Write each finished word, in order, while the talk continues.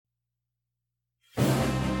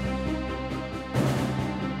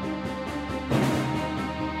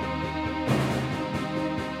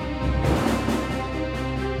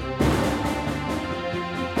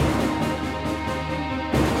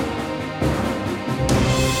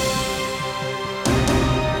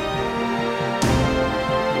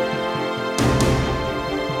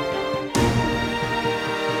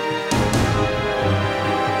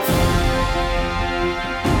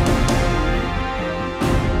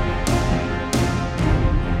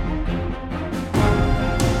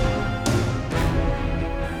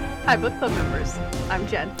Hi, book club members. I'm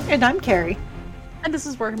Jen. And I'm Carrie. And this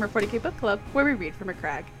is Warhammer 40k Book Club, where we read from a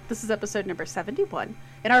crag. This is episode number 71,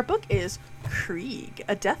 and our book is Krieg,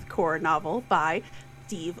 a deathcore novel by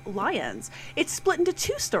Steve Lyons. It's split into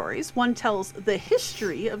two stories. One tells the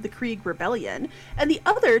history of the Krieg Rebellion, and the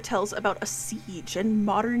other tells about a siege in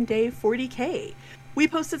modern-day 40k. We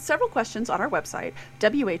posted several questions on our website,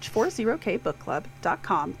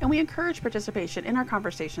 wh40kbookclub.com, and we encourage participation in our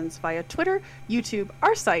conversations via Twitter, YouTube,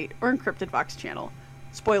 our site, or Encrypted Vox channel.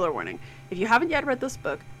 Spoiler warning, if you haven't yet read this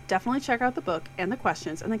book, definitely check out the book and the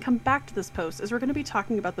questions, and then come back to this post as we're going to be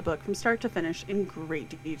talking about the book from start to finish in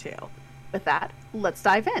great detail. With that, let's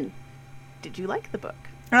dive in. Did you like the book?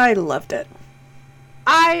 I loved it.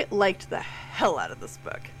 I liked the hell out of this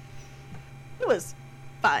book. It was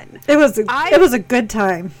fun. It was a good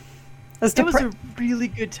time. It was a really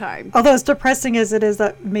good time. Although as depressing as it is,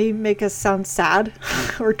 that may make us sound sad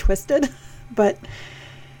or twisted, but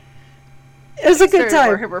it was a good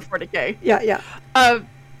time. Warhammer 40k. Yeah.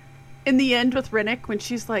 In the end with Rennick, when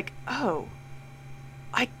she's like, "Oh,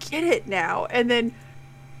 I get it now," and then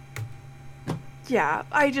she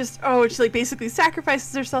like basically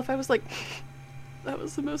sacrifices herself. I was like, that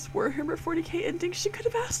was the most Warhammer 40k ending she could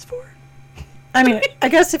have asked for. I mean, I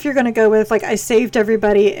guess if you're going to go with, like, I saved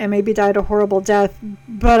everybody and maybe died a horrible death,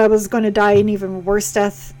 but I was going to die an even worse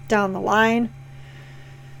death down the line.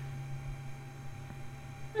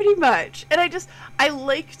 Pretty much. And I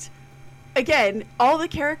liked, again, all the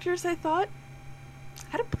characters I thought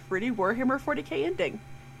had a pretty Warhammer 40k ending.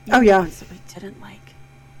 Oh, yeah. Ones that I didn't like.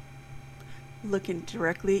 Looking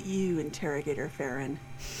directly at you, Interrogator Farron.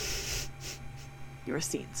 You were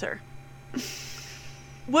seen, sir.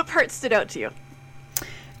 What part stood out to you?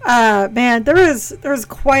 Man, there was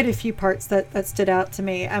quite a few parts that stood out to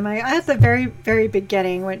me. I at the very, very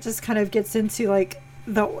beginning, when it just kind of gets into like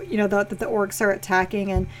the orcs are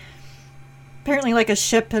attacking, and apparently like a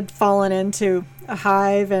ship had fallen into a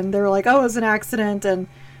hive, and they were like, "Oh, it was an accident." And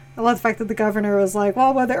I love the fact that the governor was like,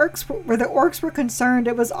 "Well, where the orcs were concerned,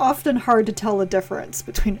 it was often hard to tell the difference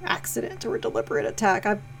between accident or a deliberate attack."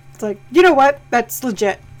 I was like, you know what? That's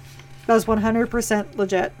legit. That was 100%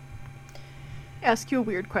 legit. Ask you a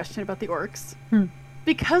weird question about the orcs.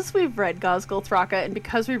 Because we've read Gosgul Thraka, and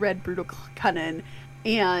because we read Brutal Cunnin,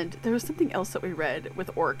 and there was something else that we read with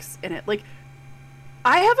orcs in it. Like,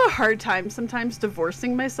 I have a hard time sometimes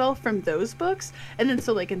divorcing myself from those books. And then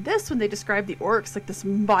so like in this, when they describe the orcs, like this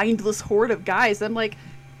mindless horde of guys, I'm like,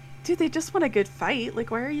 dude, they just want a good fight. Like,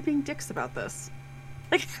 why are you being dicks about this?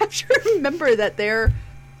 Like, I'm sure remember that they're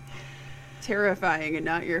terrifying and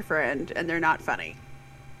not your friend, and they're not funny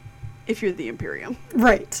if you're the Imperium,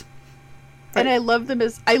 right? And I love them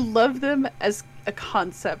as a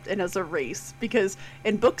concept and as a race, because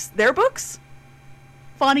in their books,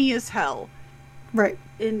 funny as hell, right?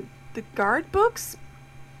 In the Guard books,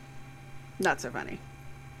 not so funny.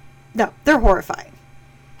 No, they're horrifying.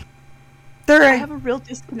 I have a real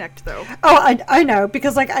disconnect though. Oh, I know,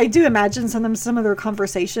 because like I do imagine some of their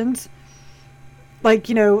conversations, like,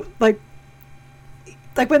 you know, like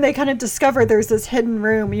when they kind of discover there's this hidden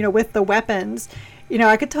room, you know, with the weapons, you know,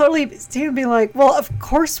 I could totally see him being like, well, of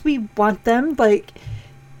course we want them. Like,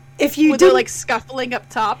 if you do, they're like scuffling up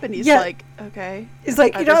top, and he's like, okay. He's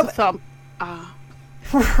like, you know,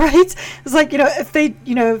 right? It's like, you know, if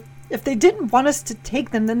they didn't want us to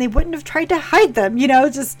take them, then they wouldn't have tried to hide them. You know,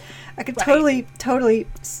 just I could totally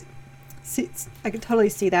see. I could totally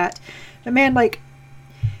see that. But man, like,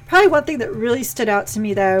 probably one thing that really stood out to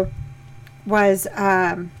me though was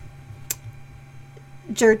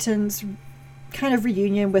Jerton's kind of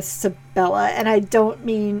reunion with Sabella, and I don't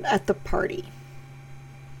mean at the party.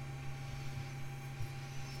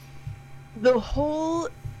 The whole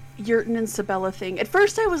Yerton and Sabella thing. At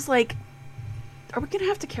first I was like, are we going to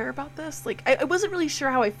have to care about this? Like, I wasn't really sure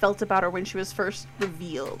how I felt about her when she was first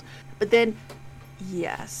revealed. But then,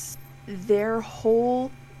 yes, it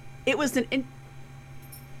was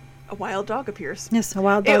a wild dog appears. Yes, a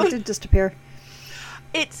wild dog did just appear.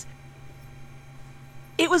 It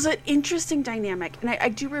was an interesting dynamic, and I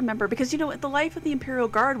do remember, because, you know, the life of the Imperial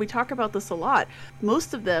Guard, we talk about this a lot.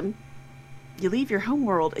 Most of them, you leave your home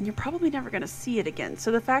world, and you're probably never going to see it again. So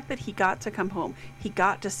the fact that he got to come home, he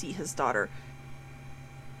got to see his daughter,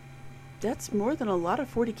 that's more than a lot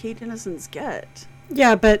of 40k denizens get.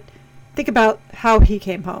 Yeah, but think about how he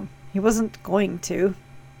came home. He wasn't going to.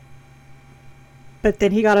 But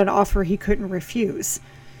then he got an offer he couldn't refuse.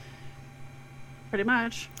 Pretty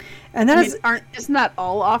much. And that isn't that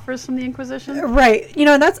all offers from the Inquisition? Right. You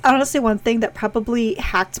know, and that's honestly one thing that probably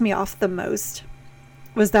hacked me off the most,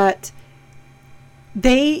 was that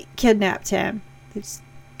they kidnapped him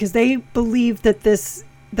because they believed that this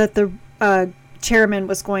the chairman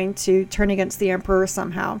was going to turn against the emperor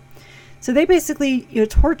somehow. So they basically,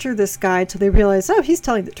 torture this guy till they realize, oh, he's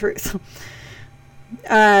telling the truth.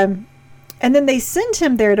 And then they send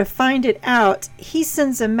him there to find it out. He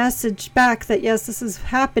sends a message back that, yes, this is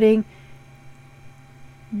happening.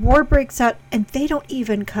 War breaks out, and they don't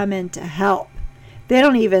even come in to help. They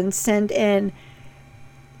don't even send in,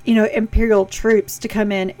 Imperial troops to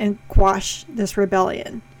come in and quash this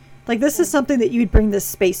rebellion. Like, this is something that you'd bring the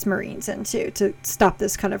Space Marines into to stop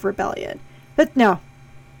this kind of rebellion. But no,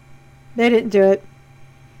 they didn't do it.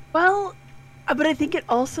 Well, but I think it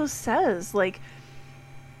also says,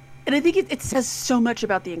 and I think it says so much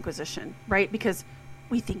about the Inquisition, right? Because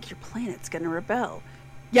we think your planet's going to rebel.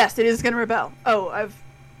 Yes, it is going to rebel. Oh,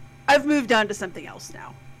 I've moved on to something else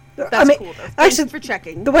now. That's cool, though. Thanks for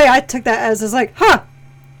checking. The way I took that as is like,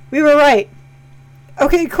 we were right.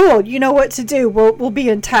 Okay, cool. You know what to do. We'll be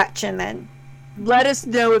in touch, and then let us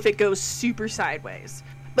know if it goes super sideways.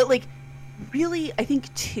 But really, I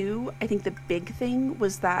think the big thing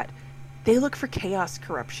was that they look for chaos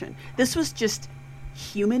corruption. This was just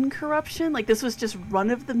human corruption. This was just run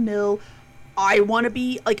of the mill. I want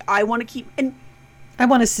to keep, and I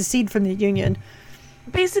want to secede from the Union.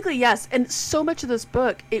 Basically, yes. And so much of this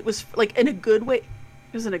book, it was in a good way.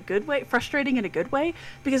 It was in a good way, frustrating in a good way,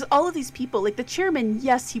 because all of these people, the chairman,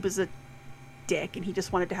 yes, he was a dick and he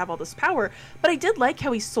just wanted to have all this power, but I did like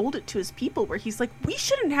how he sold it to his people, where he's like, we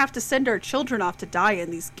shouldn't have to send our children off to die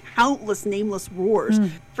in these countless nameless wars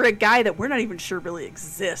for a guy that we're not even sure really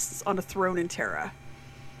exists on a throne in Terra.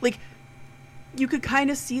 You could kind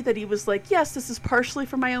of see that he was like, yes, this is partially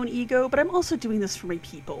for my own ego, but I'm also doing this for my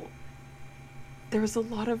people. There was a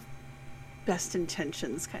lot of best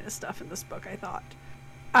intentions kind of stuff in this book, I thought.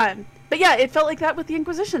 But yeah, it felt like that with the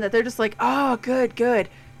Inquisition, that they're just like, oh, good.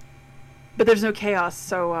 But there's no chaos,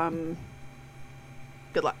 so,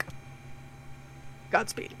 good luck.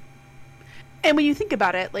 Godspeed. And when you think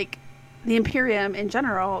about it, the Imperium in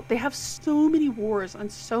general, they have so many wars on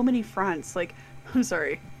so many fronts. I'm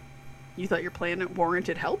sorry, you thought your planet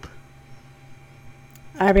warranted help?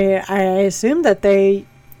 I mean, I assumed that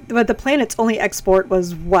but the planet's only export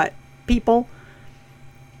was what? People?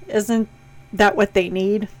 Isn't that what they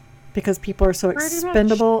need? Because people are so Pretty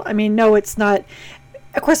expendable? much. I mean, no, it's not.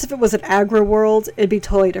 Of course, if it was an agro world, it'd be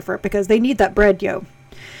totally different, because they need that bread,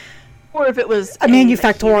 Or if it was a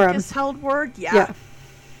manufactorum held word, yeah.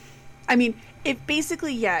 I mean, if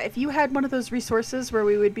you had one of those resources where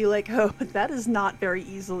we would be like, oh, but that is not very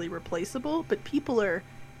easily replaceable, but people are,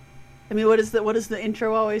 I mean, what does the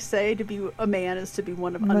intro always say? To be a man is to be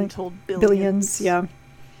one of untold billions. Yeah.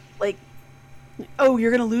 Oh,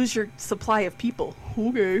 you're going to lose your supply of people.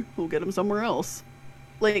 Okay, we'll get them somewhere else.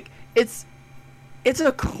 It's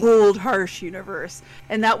a cold, harsh universe.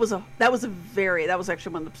 And that was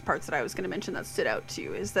actually one of the parts that I was going to mention that stood out to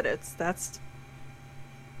you, is that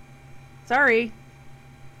sorry.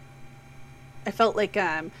 I felt like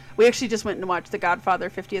we actually just went and watched The Godfather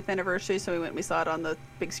 50th anniversary, so we went and we saw it on the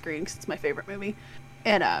big screen because it's my favorite movie.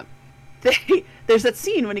 And there's that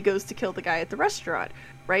scene when he goes to kill the guy at the restaurant,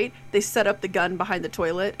 right? They set up the gun behind the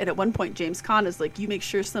toilet, and at one point James Caan is like, you make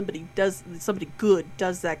sure somebody good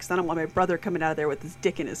does that, because I don't want my brother coming out of there with his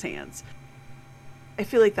dick in his hands. I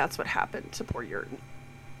feel like that's what happened to poor Yurden.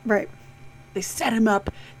 Right. They set him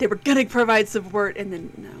up, they were gonna provide support, and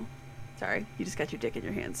then no. Sorry, you just got your dick in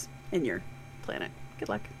your hands, in your planet. Good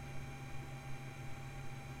luck.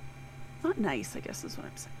 Not nice, I guess is what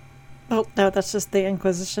I'm saying. Well, no, that's just the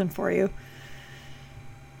Inquisition for you.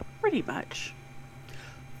 Pretty much.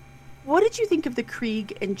 What did you think of the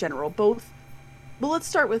Krieg in general? Both. Well, let's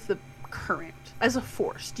start with the current. As a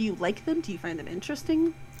force, do you like them? Do you find them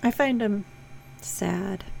interesting? I find them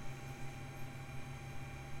sad.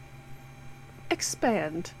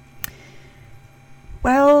 Expand.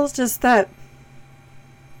 Well, just that.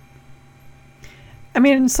 I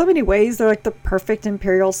mean, in so many ways, they're like the perfect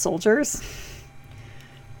Imperial soldiers.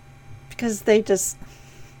 Because I think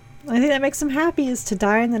that makes them happy, is to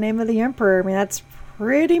die in the name of the Emperor. I mean, that's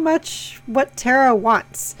pretty much what Terra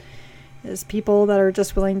wants, is people that are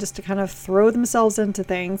just willing just to kind of throw themselves into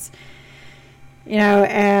things.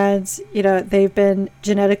 And, they've been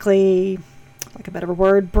genetically, like a better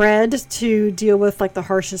word, bred to deal with the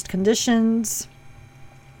harshest conditions.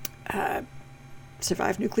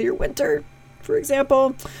 Survive nuclear winter, for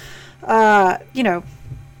example. My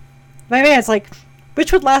man, it's like,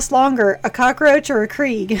 which would last longer, a cockroach or a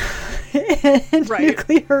Krieg in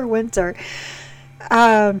nuclear winter?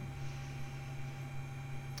 I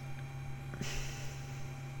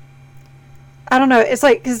don't know. It's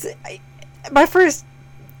like, because my first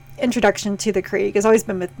introduction to the Krieg has always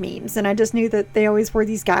been with memes, and I just knew that they always wore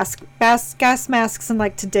these gas masks and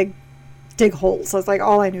like to dig holes. So that's like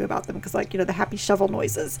all I knew about them, because like, you know, the happy shovel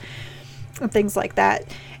noises and things like that.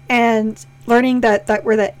 And learning that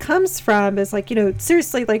where that comes from is like, you know,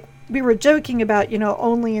 seriously, like we were joking about, you know,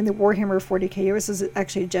 only in the Warhammer 40k, this is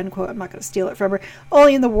actually a Jen quote, I'm not going to steal it from her,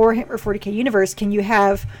 only in the Warhammer 40k universe can you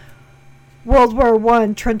have World War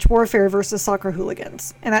I trench warfare versus soccer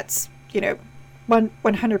hooligans. And that's, you know,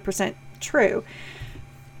 100% true.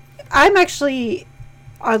 I'm actually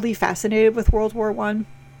oddly fascinated with World War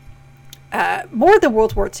I, more than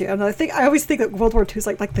World War II. And I always think that World War II is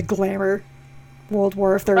like the glamour World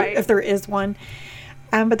War, if there is one.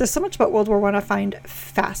 But there's so much about World War I find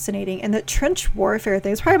fascinating, and the trench warfare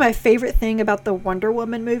thing is probably my favorite thing about the Wonder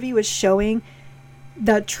Woman movie, was showing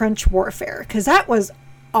the trench warfare, because that was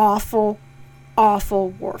awful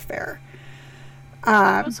warfare.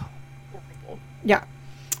 That was horrible. Yeah,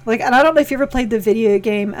 like, and I don't know if you ever played the video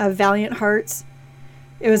game of Valiant Hearts.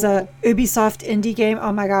 It was a Ubisoft indie game.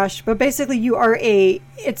 Oh my gosh! But basically, you are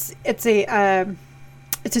it's a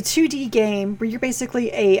 2D game where you're basically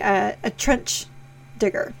a trench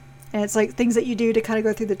digger, and it's like things that you do to kind of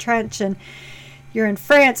go through the trench, and you're in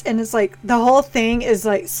France, and it's like the whole thing is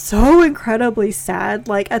like so incredibly sad.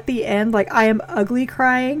 Like at the end, like I am ugly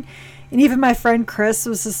crying, and even my friend Chris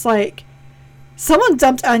was just like, someone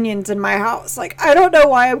dumped onions in my house. Like, I don't know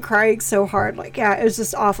why I'm crying so hard. Like, yeah, it was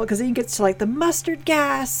just awful, because then you get to like the mustard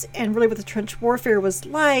gas and really what the trench warfare was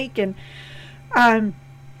like, and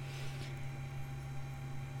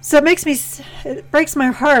so it breaks my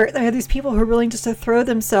heart that I have these people who are willing just to throw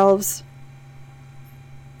themselves,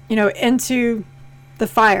 you know, into the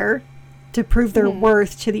fire to prove their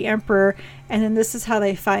worth to the Emperor, and then this is how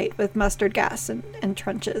they fight, with mustard gas and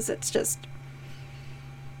trenches. It's just...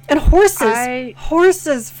 And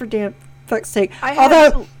horses, for damn fuck's sake. I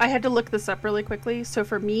had to look this up really quickly. So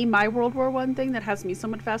for me, my World War I thing that has me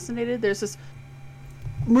somewhat fascinated, there's this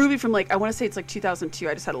movie from like, I want to say it's like 2002.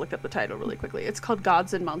 I just had to look up the title really quickly. It's called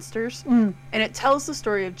Gods and Monsters. And it tells the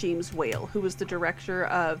story of James Whale, who was the director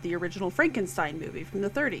of the original Frankenstein movie from the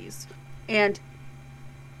 30s. And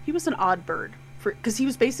he was an odd bird, because he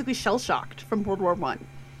was basically shell-shocked from World War I.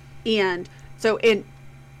 And so,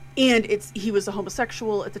 he was a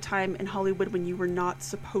homosexual at the time in Hollywood when you were not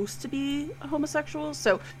supposed to be a homosexual.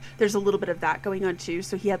 So there's a little bit of that going on too.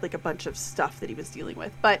 So he had like a bunch of stuff that he was dealing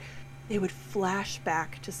with. But they would flash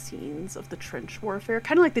back to scenes of the trench warfare,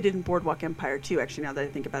 kind of like they did in Boardwalk Empire too, actually, now that I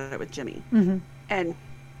think about it, with Jimmy. And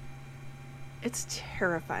it's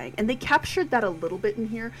terrifying. And they captured that a little bit in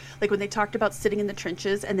here. Like when they talked about sitting in the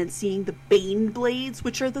trenches and then seeing the Bane blades,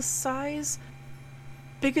 which are the size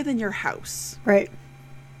bigger than your house. Right.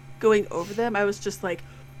 Going over them, I was just like,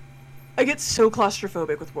 I get so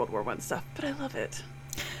claustrophobic with World War I stuff, but I love it.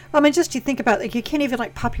 I mean, just you think about, like, you can't even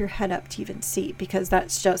like pop your head up to even see, because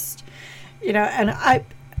that's just, you know. And I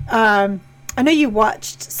know you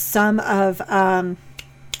watched some of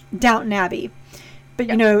Downton Abbey, but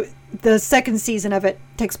you know the second season of it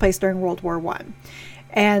takes place during World War I,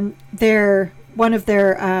 and one of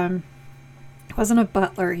their it wasn't a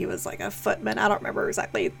butler, he was like a footman. I don't remember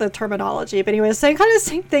exactly the terminology, but he was saying kind of the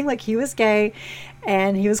same thing. Like, he was gay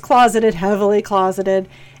and he was closeted, heavily closeted,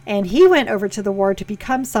 and he went over to the war to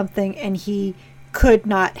become something, and he could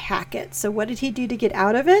not hack it. So what did he do to get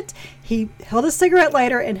out of it? He held a cigarette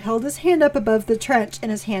lighter and held his hand up above the trench, and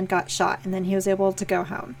his hand got shot, and then he was able to go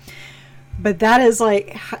home. But that is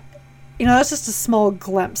like, you know, that's just a small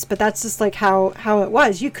glimpse, but that's just like how it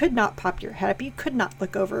was. You could not pop your head up. You could not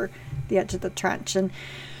look over the edge of the trench. And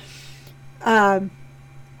so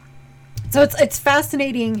it's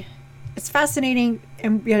fascinating. It's fascinating,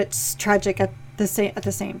 and yet it's tragic at the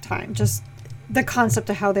same time. Just the concept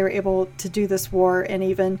of how they were able to do this war. And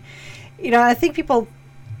even, you know, I think people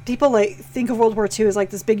like think of World War II as like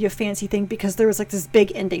this big fancy thing, because there was like this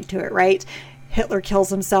big ending to it, right? Hitler kills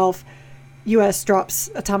himself, US drops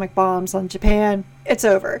atomic bombs on Japan, it's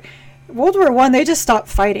over. World War I, they just stopped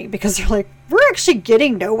fighting, because they're like, we're actually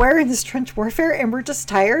getting nowhere in this trench warfare, and we're just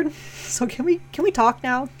tired. So can we talk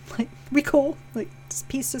now? Like, we cool? Like, just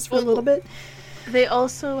peace just for a little bit. They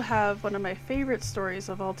also have one of my favorite stories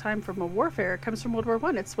of all time from a warfare. It comes from World War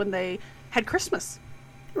I. It's when they had Christmas.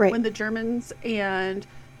 Right. When the Germans and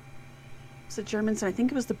I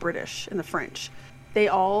think it was the British and the French, they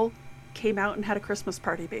all came out and had a Christmas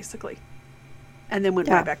party, basically. And then went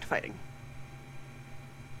right back to fighting.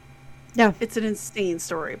 Yeah. It's an insane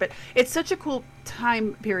story, but it's such a cool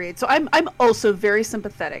time period. So I'm also very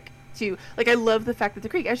sympathetic to, like, I love the fact that the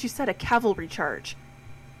Krieg, as you said, a cavalry charge.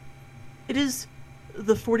 It is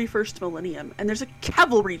the 41st millennium, and there's a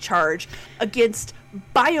cavalry charge against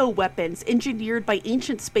bioweapons engineered by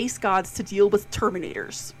ancient space gods to deal with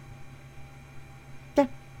Terminators. Yeah.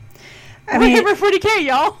 I mean, we're 40K,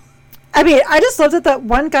 y'all. I mean, I just loved that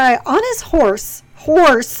one guy on his horse,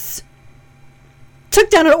 took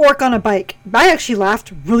down an orc on a bike. I actually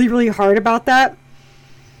laughed really, really hard about that.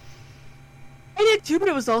 I did too, but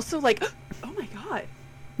it was also like, oh my god.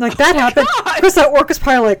 Like, that happened. Of course, that orc was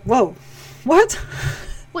probably like, whoa, what?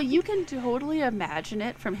 Well, you can totally imagine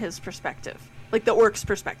it from his perspective. Like, the orc's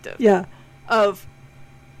perspective. Yeah. Of,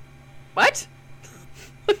 what?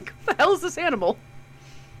 Like, what the hell is this animal?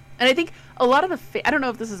 And I think a lot of the, I don't know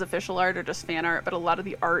if this is official art or just fan art, but a lot of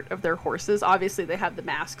the art of their horses, obviously they have the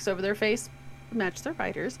masks over their face, match their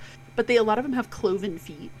riders, but a lot of them have cloven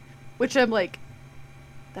feet, which I'm like,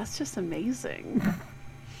 that's just amazing.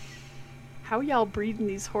 How are y'all breeding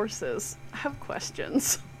these horses? I have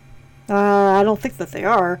questions. I don't think that they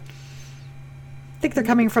are. I think they're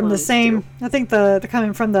coming from the same, I think they're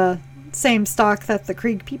coming from the same stock that the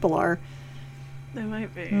Krieg people are. They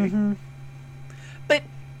might be. Mm-hmm. But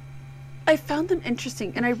I found them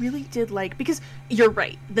interesting, and I really did like, because you're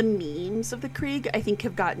right, the memes of the Krieg, I think,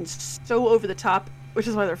 have gotten so over the top, which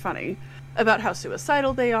is why they're funny, about how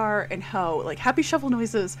suicidal they are, and how, like, happy shovel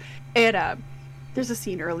noises, and there's a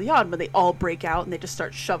scene early on when they all break out and they just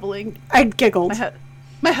start shoveling. I giggled.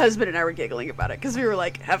 My husband and I were giggling about it, because we were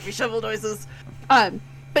like, happy shovel noises.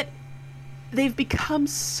 But they've become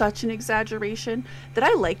such an exaggeration that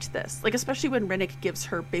I liked this, like, especially when Rennick gives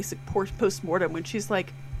her basic post-mortem, when she's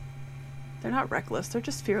like, they're not reckless, they're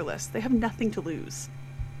just fearless. They have nothing to lose.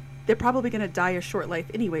 They're probably going to die a short life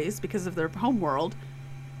anyways because of their home world.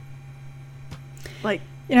 Like,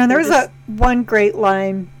 you know, there was that one great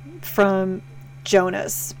line from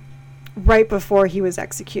Jonas right before he was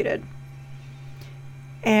executed.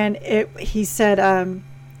 And he said,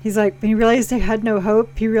 he's like, when he realized they had no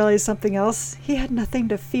hope, he realized something else. He had nothing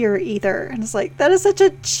to fear either. And it's like, that is such a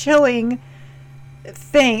chilling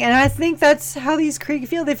thing, and I think that's how these Krieg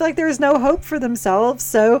feel. They feel like there is no hope for themselves,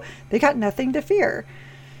 so they got nothing to fear.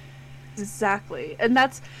 Exactly. And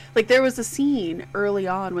that's, like, there was a scene early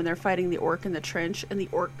on when they're fighting the orc in the trench, and the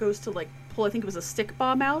orc goes to, like, pull, I think it was a stick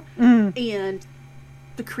bomb out, and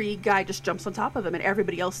the Krieg guy just jumps on top of him, and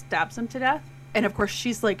everybody else stabs him to death. And of course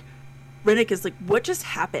she's like, Rennick is like, what just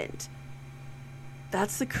happened?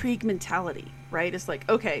 That's the Krieg mentality, right? It's like,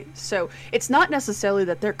 okay, so it's not necessarily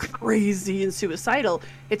that they're crazy and suicidal.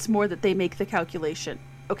 It's more that they make the calculation.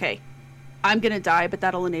 Okay, I'm going to die, but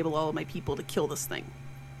that'll enable all of my people to kill this thing.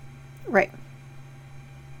 Right.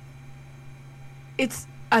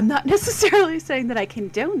 I'm not necessarily saying that I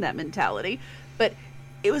condone that mentality, but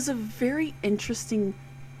it was a very interesting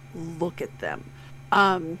look at them.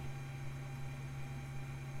 I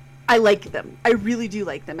like them. I really do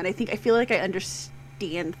like them. And I feel like I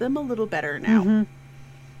understand them a little better now. Mm-hmm.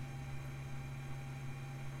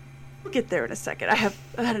 We'll get there in a second. I had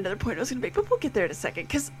another point I was going to make, but we'll get there in a second.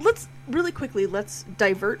 Because let's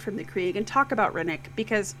divert from the Krieg and talk about Rennick,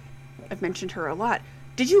 because I've mentioned her a lot.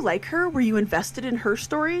 Did you like her? Were you invested in her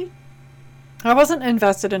story? I wasn't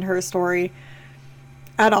invested in her story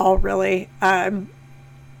at all, really.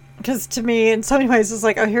 Because to me, in so many ways, it's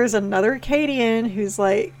like, oh, here's another Cadian who's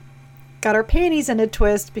like, got her panties in a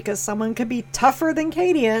twist because someone could be tougher than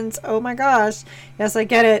Cadians. Oh my gosh. Yes, I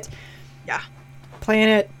get it. Yeah.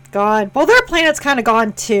 Planet gone. Well, their planet's kind of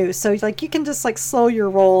gone too. So like you can just like slow your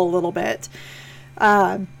roll a little bit.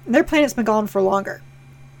 Their planet's been gone for longer.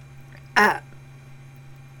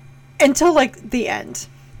 Until like the end.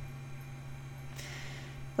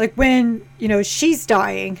 Like when, you know, she's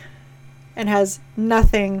dying and has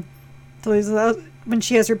nothing to lose. When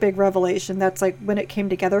she has her big revelation, that's like when it came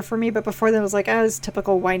together for me. But before that, it was like, oh, it's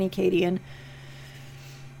typical whiny Cadian.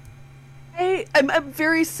 I'm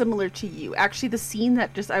very similar to you. Actually, the scene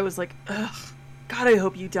that I was like, ugh, God, I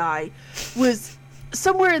hope you die, was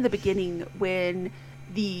somewhere in the beginning when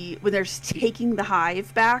they're taking the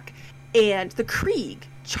hive back and the Krieg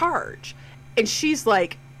charge. And she's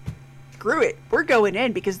like, screw it, we're going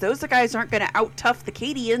in because those guys aren't going to out-tough the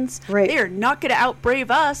Cadians. Right. They are not going to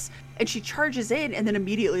out-brave us. And she charges in and then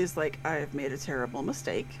immediately is like, I've made a terrible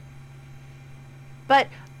mistake. But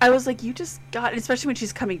I was like, you just got, especially when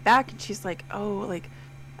she's coming back and she's like, oh, like,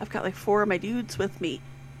 I've got like 4 of my dudes with me.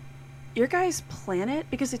 Your guys' planet,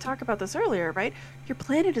 because they talked about this earlier, right? Your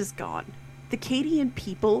planet is gone. The Cadian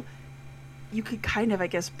people, you could kind of, I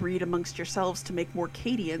guess, breed amongst yourselves to make more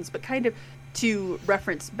Cadians, but kind of to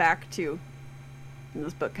reference back to, and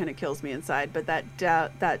this book kind of kills me inside, but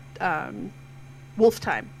that Wolf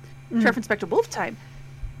Time. To reference back to Wolf Time,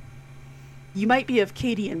 you might be of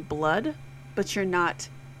Cadian blood, but you're not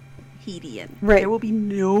Cadian. Right. There will be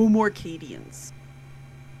no more Cadians.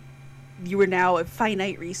 You are now a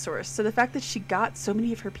finite resource. So the fact that she got so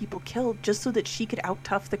many of her people killed just so that she could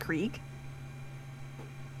out-tough the Krieg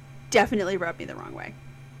definitely rubbed me the wrong way.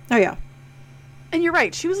 Oh, yeah. And you're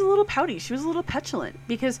right. She was a little pouty. She was a little petulant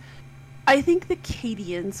because I think the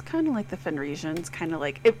Cadians, kind of like the Fenrisians, kind of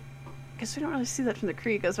like... I guess we don't really see that from the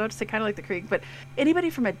Krieg. I was about to say kind of like the Krieg, but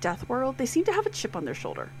anybody from a death world, they seem to have a chip on their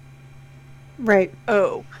shoulder. Right.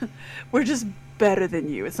 Oh, we're just better than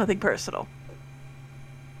you. It's nothing personal.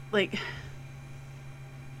 Like...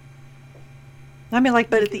 I mean, like,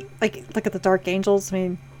 but at the... like, look at the Dark Angels. I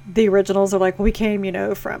mean, the originals are like, well, we came,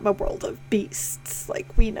 from a world of beasts.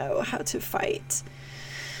 Like, we know how to fight.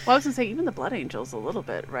 Well, I was going to say, even the Blood Angels a little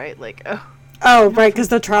bit, right? Like, oh, right, because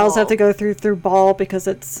the trials have to go through Baal because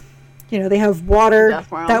it's, they have water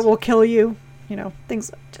that will kill you.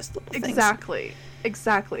 Things, just little things.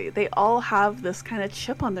 Exactly. They all have this kind of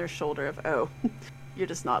chip on their shoulder of, oh, you're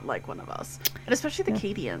just not like one of us. And especially the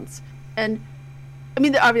Cadians. And, I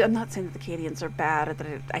mean, I'm not saying that the Cadians are bad or that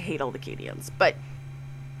I hate all the Cadians, but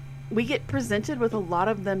we get presented with a lot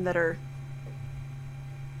of them that are...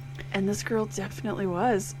 And this girl definitely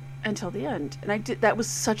was until the end. And that was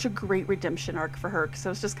such a great redemption arc for her because I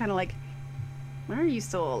was just kind of like, why are you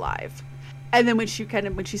still alive? And then when she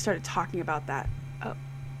started talking about that,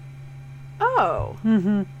 oh.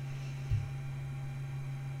 Mm-hmm.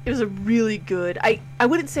 It was a really good... I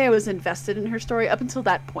wouldn't say I was invested in her story up until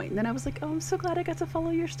that point. And then I was like, oh, I'm so glad I got to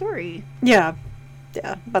follow your story. Yeah.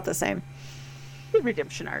 Yeah, about the same. The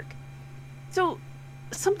redemption arc. So,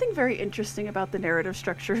 something very interesting about the narrative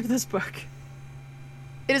structure of this book.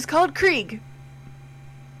 It is called Krieg.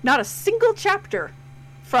 Not a single chapter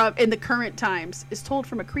in the current times is told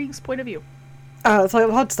from a Krieg's point of view.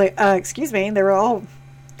 So I'll just say, excuse me, they were all...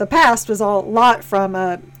 The past was all a lot from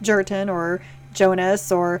Jurton or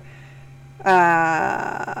Jonas or crap,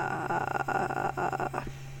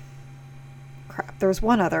 there was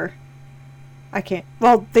one other. I can't...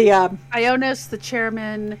 Well, the... Ionis, the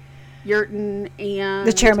chairman, Jurton, and...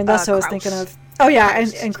 The chairman, that's what I was Kraus. thinking of. Oh, yeah,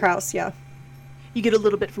 and Kraus, yeah. You get a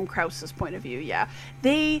little bit from Kraus's point of view, yeah.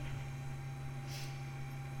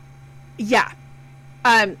 Yeah.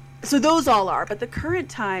 So those all are, but the current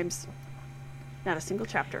times, not a single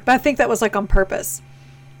chapter. But I think that was, like, on purpose.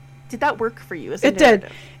 Did that work for you as a It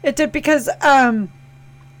narrative? did. It did because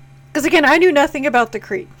again, I knew nothing about the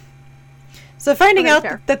Krieg. So finding out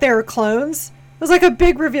that they were clones was like a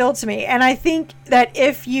big reveal to me. And I think that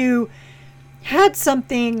if you had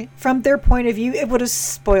something from their point of view, it would have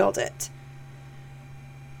spoiled it.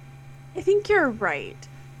 I think you're right.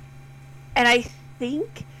 And I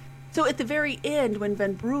think... So at the very end, when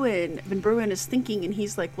Van Bruin is thinking, and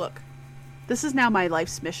he's like, look, this is now my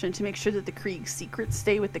life's mission to make sure that the Krieg's secrets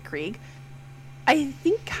stay with the Krieg. I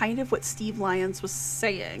think kind of what Steve Lyons was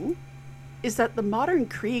saying is that the modern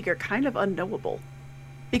Krieg are kind of unknowable.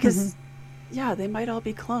 Because, yeah, they might all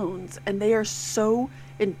be clones, and they are so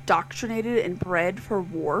indoctrinated and bred for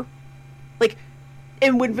war. Like,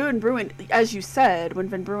 and when Van Bruin, as you said, when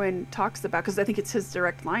Van Bruin talks about, because I think it's his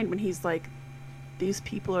direct line when he's like, these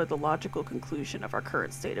people are the logical conclusion of our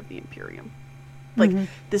current state of the Imperium. Like,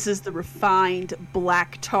 this is the refined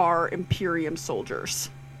black tar Imperium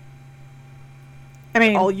soldiers. I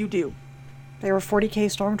mean, all you do. They were 40k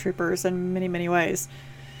stormtroopers in many, many ways.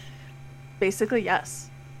 Basically,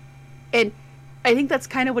 yes. And I think that's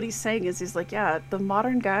kind of what he's saying is he's like, yeah, the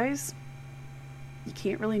modern guys, you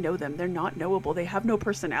can't really know them. They're not knowable. They have no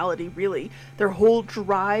personality, really. Their whole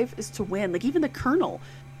drive is to win. Like, even the Colonel,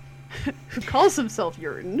 who calls himself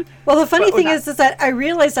Jurton. Well, the funny thing is that I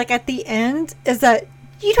realized, like, at the end, is that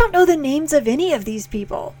you don't know the names of any of these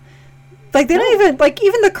people. Like, they don't even, like,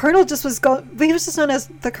 even the Colonel just was he was just known as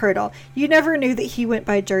the Colonel. You never knew that he went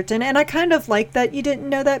by Jurton, and I kind of like that you didn't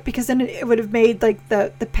know that, because then it would have made, like,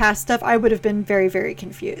 the past stuff, I would have been very, very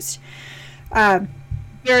confused.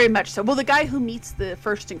 Very much so. Well, the guy who meets the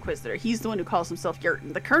first Inquisitor, he's the one who calls himself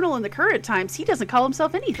Jurton. The Colonel in the current times, he doesn't call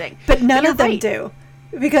himself anything. But none of them do.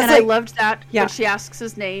 Because, and like, I loved that when she asks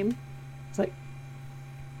his name. It's like...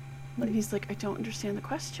 And he's like, I don't understand the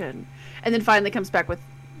question. And then finally comes back with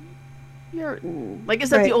Jurton. Like, is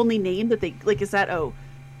that the only name that they... Like, is that... Oh,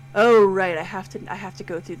 right, I have to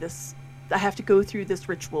go through this... I have to go through this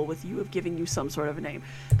ritual with you of giving you some sort of a name.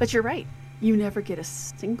 But you're right. You never get a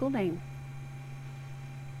single name.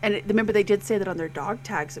 And remember, they did say that on their dog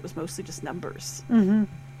tags, it was mostly just numbers. Mm-hmm.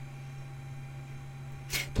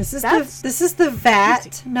 This is the VAT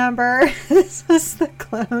crazy number. This was the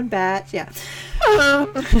clone batch. Yeah.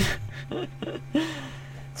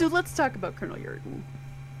 So let's talk about Colonel Jurton.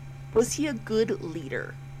 Was he a good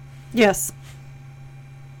leader? Yes.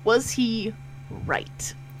 Was he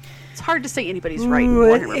right? It's hard to say anybody's right. In Ooh,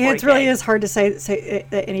 Warhammer it 40K. really is hard to say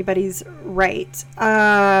that anybody's right.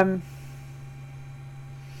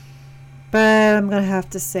 But I'm going to have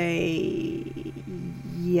to say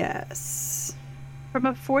yes. From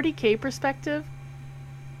a 40K perspective,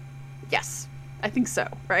 yes. I think so,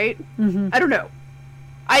 right? Mm-hmm. I don't know.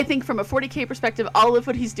 I think from a 40K perspective, all of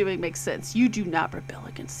what he's doing makes sense. You do not rebel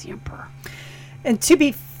against the Emperor. And to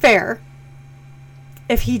be fair,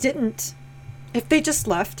 if they just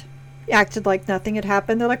left, acted like nothing had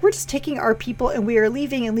happened, they're like, we're just taking our people and we are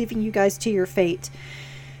leaving and leaving you guys to your fate.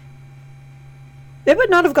 It would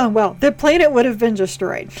not have gone well. The planet would have been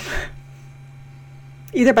destroyed.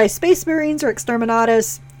 Either by Space Marines or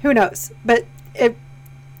Exterminatus. Who knows? But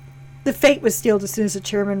the fate was sealed as soon as the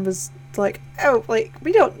chairman was like, oh, like,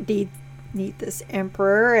 we don't need this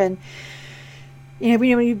emperor. And, you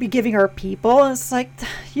know, we'd be giving our people. And it's like,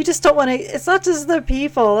 you just don't want to. It's not just the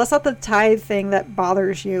people. That's not the tithe thing that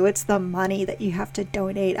bothers you. It's the money that you have to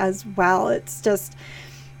donate as well. It's just...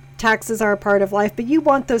 taxes are a part of life, but you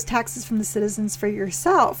want those taxes from the citizens for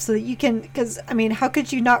yourself so that you can, because, I mean, how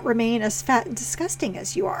could you not remain as fat and disgusting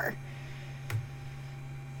as you are?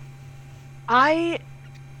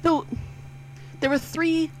 So there were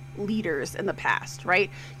 3 leaders in the past,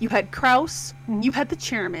 right? You had Kraus, you had the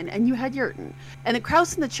chairman, and you had Yurten. And the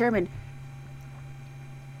Kraus and the chairman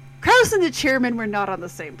were not on the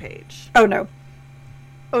same page. Oh, no.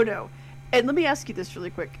 Oh, no. And let me ask you this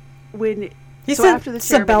really quick. He So sent after the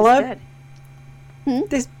chairman Sabella.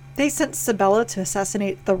 is dead. They sent Sabella to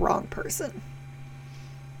assassinate the wrong person.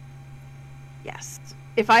 Yes.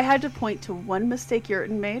 If I had to point to one mistake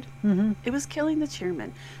Yurten made, it was killing the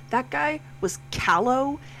chairman. That guy was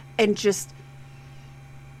callow and just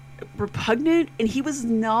repugnant, and he was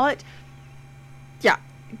not... Yeah,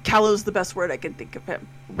 callow's the best word I can think of him,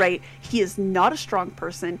 right? He is not a strong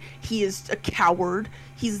person. He is a coward.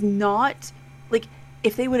 He's not... Like,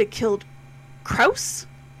 if they would have killed Kraus,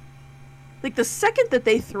 like the second that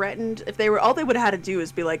they threatened, if they were, all they would have had to do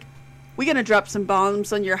is be like, we're going to drop some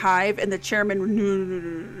bombs on your hive, and the chairman,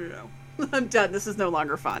 no. I'm done. This is no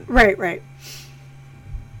longer fun. Right.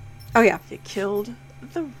 Oh, yeah. You killed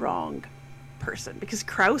the wrong person, because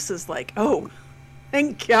Kraus is like, oh,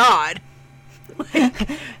 thank God. Like,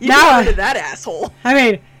 you got rid of that asshole. I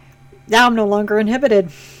mean, now I'm no longer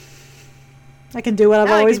inhibited. I can do what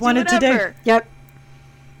I've always wanted to do. Yep.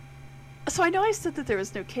 So I know I said that there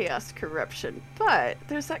was no chaos corruption, but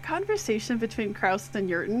there's that conversation between Kraus and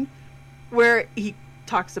Yurten where he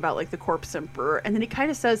talks about like the corpse emperor, and then he kind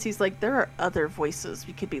of says, he's like, there are other voices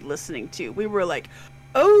we could be listening to. We were like,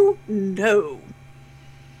 oh no.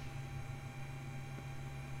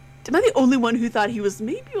 Am I the only one who thought he was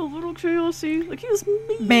maybe a little chaosy? Like he was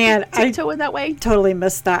maybe tiptoeing that way? Totally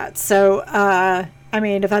missed that. So, I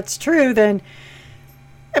mean, if that's true, then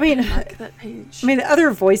Mark that page. I mean, the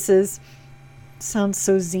other voices sound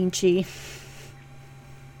so Zinchi.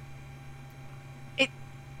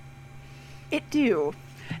 It do.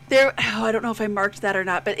 I don't know if I marked that or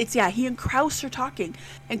not, but it's, yeah, he and Kraus are talking,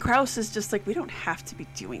 and Kraus is just like, we don't have to be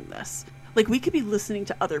doing this. Like, we could be listening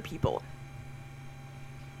to other people.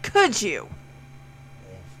 Could you?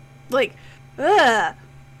 Like, ugh.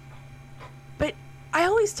 But I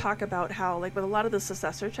always talk about how, like, with a lot of the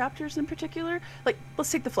successor chapters in particular, like,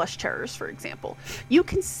 let's take the Flesh Terrors, for example. You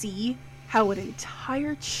can see how an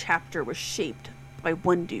entire chapter was shaped by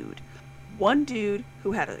one dude. One dude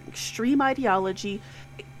who had an extreme ideology,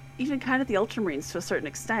 even kind of the Ultramarines to a certain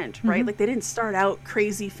extent, right? Mm-hmm. Like, they didn't start out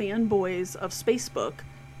crazy fanboys of Spacebook,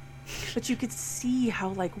 but you could see how,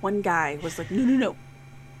 like, one guy was like, no,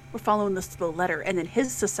 we're following this to the letter. And then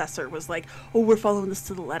his successor was like, oh, we're following this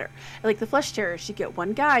to the letter. And like the Flesh Terrors, you get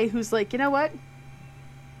one guy who's like, you know what?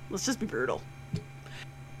 Let's just be brutal.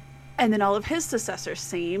 And then all of his successors,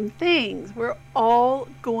 same things. We're all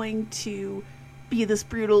going to be this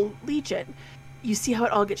brutal legion. You see how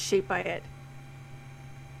it all gets shaped by it.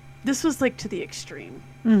 This was like to the extreme.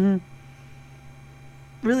 Mm-hmm.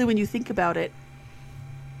 Really, when you think about it,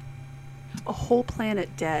 a whole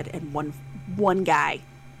planet dead and one guy.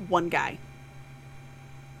 One guy.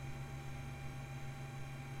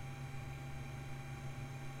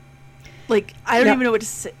 Like, I don't even know what to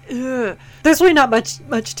say. Ugh. There's really not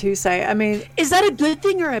much to say. I mean, is that a good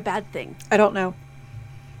thing or a bad thing? I don't know.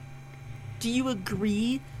 Do you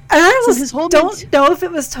agree? I don't know if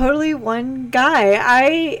it was totally one guy.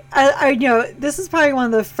 I you know, this is probably one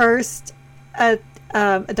of the first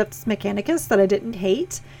Adeptus Mechanicus that I didn't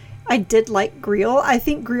hate. I did like Greel. I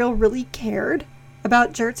think Greel really cared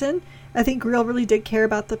about Jerton. I think Greel really did care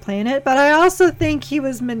about the planet, but I also think he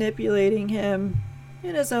was manipulating him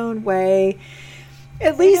in his own way.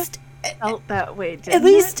 At least felt that way, didn't at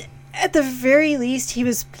least it? at the very least he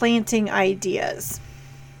was planting ideas.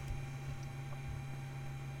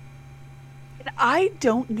 And I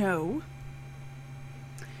don't know.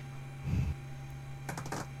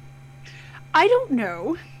 I don't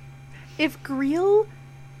know if Greel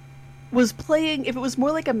was playing, if it was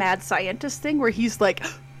more like a mad scientist thing where he's like,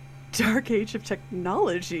 Dark Age of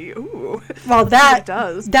Technology. Ooh. Well, It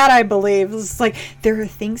does. that I believe. It's like, there are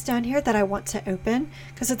things down here that I want to open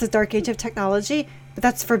because it's a Dark Age of Technology, but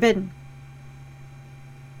that's forbidden.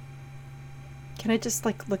 Can I just,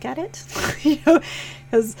 like, look at it? You know?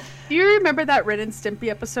 Because... Do you remember that Ren and Stimpy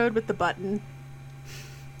episode with the button?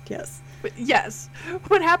 Yes. But yes.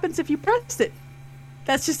 What happens if you press it?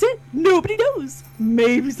 That's just it. Nobody knows.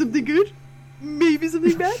 Maybe something good. Maybe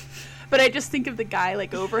something bad. But I just think of the guy,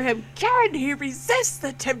 like, over him. Can he resist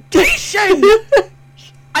the temptation?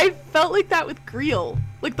 I felt like that with Greel,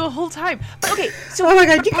 like, the whole time. But, okay, so... Oh my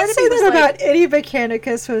god, you part can of say me that was about like, any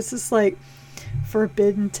Mechanicus who is just like,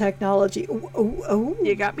 forbidden technology. Oh.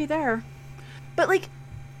 You got me there. But, like,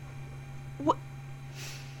 what?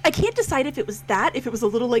 I can't decide if it was that, if it was a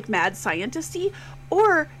little, like, mad scientist-y,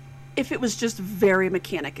 or if it was just very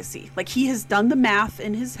Mechanicus-y. Like, he has done the math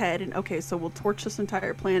in his head, and okay, so we'll torch this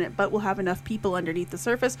entire planet, but we'll have enough people underneath the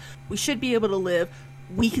surface. We should be able to live.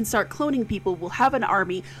 We can start cloning people. We'll have an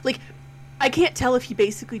army. Like, I can't tell if he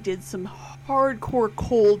basically did some hardcore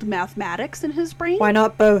cold mathematics in his brain. Why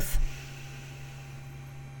not both?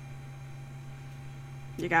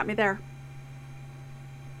 You got me there.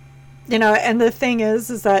 You know, and the thing is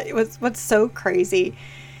that what's so crazy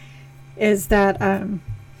is that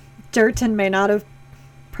Durton may not have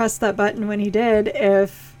pressed that button when he did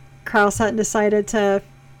if Krause hadn't decided to,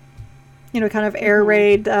 you know, kind of air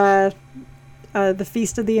raid the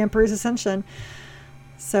Feast of the Emperor's Ascension.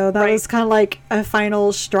 So that was kind of like a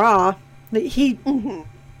final straw. He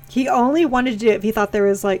only wanted to do it if he thought there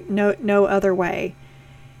was like no other way.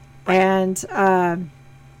 And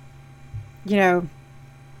you know,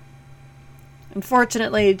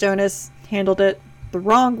 unfortunately Jonas handled it the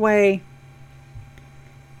wrong way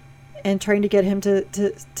and trying to get him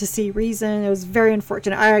to see reason. It was very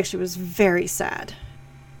unfortunate. I actually was very sad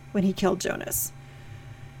when he killed Jonas.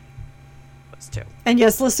 Was too. And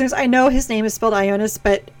yes, listeners, I know his name is spelled Ionis,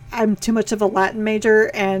 but I'm too much of a Latin major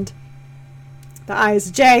and the I is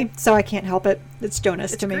J, so I can't help it. It's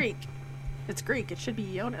Jonas to me. Greek. It's Greek. It should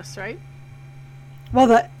be Jonas, right? Well,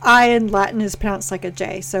 the I in Latin is pronounced like a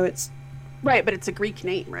J, so it's right, but it's a Greek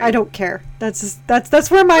name, right? I don't care. That's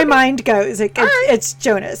where my mind goes. It's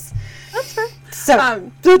Jonas. That's fair. So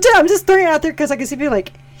I'm just throwing it out there because I can see people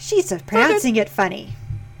like, she's pronouncing it funny.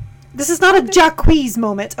 This is not a Jacques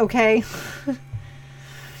moment, okay?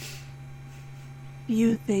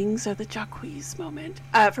 Few things are the Jacques moment.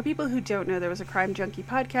 For people who don't know, there was a Crime Junkie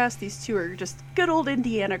podcast. These two are just good old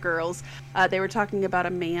Indiana girls. They were talking about a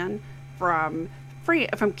man from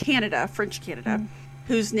Canada, French Canada,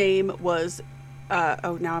 whose name was, now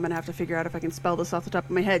I'm going to have to figure out if I can spell this off the top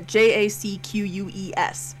of my head, Jacques.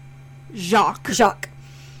 Jacques.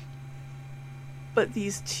 But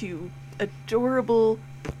these two adorable,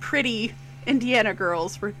 pretty Indiana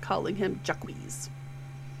girls were calling him Jacques.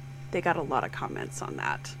 They got a lot of comments on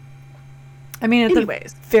that. I mean, at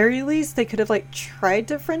the very least, they could have, like, tried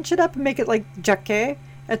to French it up and make it, like, Jacques,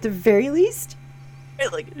 at the very least.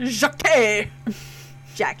 Like, Jacques.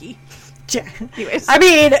 Jackie. Anyways. I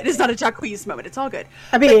mean... It is not a Jacques moment. It's all good.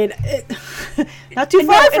 I mean, not too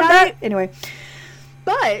far from that. Anyway.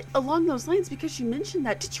 But, along those lines, because you mentioned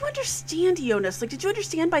that, did you understand Jonas? Like, did you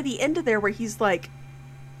understand by the end of there where he's like,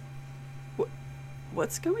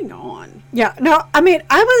 what's going on? Yeah, no, I mean,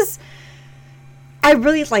 I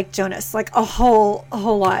really liked Jonas, like, a whole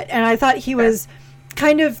lot. And I thought he was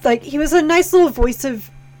kind of, like, he was a nice little voice of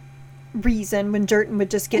reason when Durton would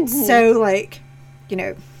just get so, like, you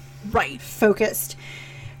know, focused.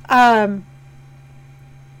 But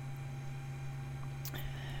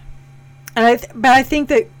I think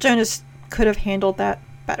that Jonas could have handled that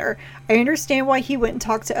better. I understand why he went and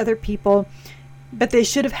talked to other people, but they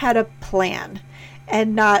should have had a plan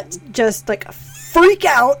and not just like freak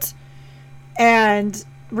out and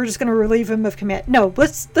we're just going to relieve him of command. No,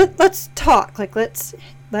 let's talk. Like let's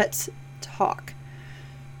talk.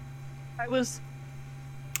 I was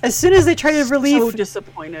as soon as they try to relieve so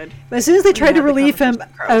disappointed. As soon as they tried to relieve him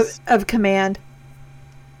of command.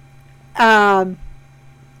 Well,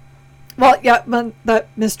 yeah, the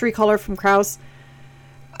mystery caller from Krause.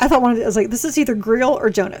 I thought one of it was like, this is either Greel or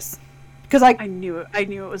Jonas, because I knew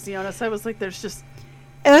it was Jonas. I was like, there's just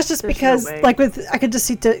And that's just There's because, no way. like, I could just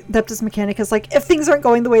see Adeptus Mechanicus, like, if things aren't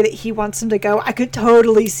going the way that he wants them to go, I could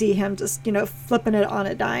totally see him just, flipping it on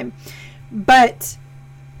a dime. But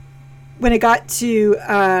when it got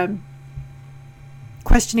to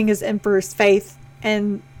questioning his Emperor's faith,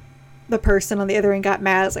 and the person on the other end got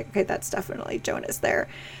mad, I was like, okay, that's definitely Jonas there.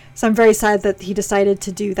 So I'm very sad that he decided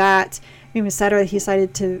to do that. I'm even sadder that he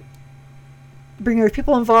decided to bring other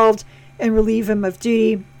people involved and relieve him of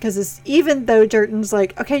duty, because even though Jurton's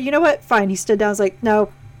like, okay, you know what, fine, he stood down. I was like,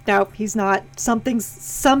 no, he's not. Something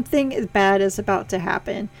bad is about to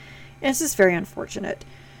happen, and it's just very unfortunate.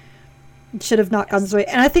 It should have not gone this way.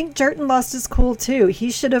 And I think Jurton lost his cool too.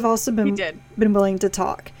 He should have also been willing to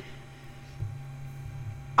talk.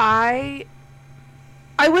 I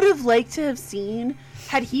would have liked to have seen,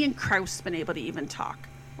 had he and Kraus been able to even talk,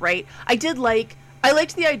 right? I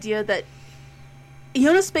liked the idea that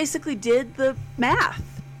Jonas basically did the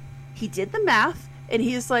math. He did the math, and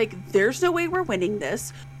he's like, there's no way we're winning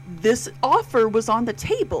this. This offer was on the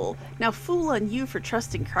table. Now, fool on you for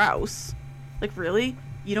trusting Kraus. Like, really?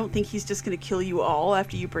 You don't think he's just going to kill you all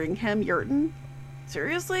after you bring him Jurton?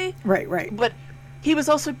 Seriously? Right. But he was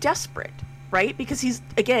also desperate, right? Because he's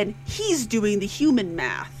doing the human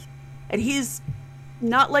math. And he's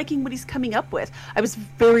not liking what he's coming up with. I was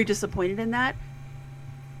very disappointed in that.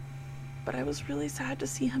 But I was really sad to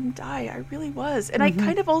see him die. I really was. And I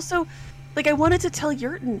kind of also, I wanted to tell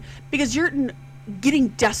Jurton, because Jurton, getting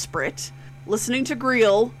desperate, listening to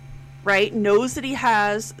Greel, right, knows that he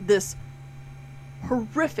has this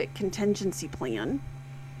horrific contingency plan,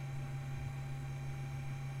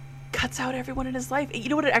 cuts out everyone in his life. You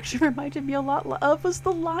know what it actually reminded me a lot of was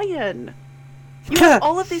the Lion. You have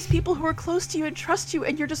all of these people who are close to you and trust you,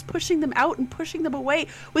 and you're just pushing them out and pushing them away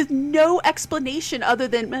with no explanation other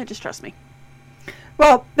than, just trust me.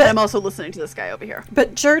 Well, but I'm also listening to this guy over here.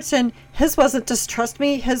 But Jurton, his wasn't just trust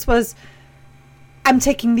me. His was, I'm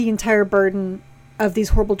taking the entire burden of these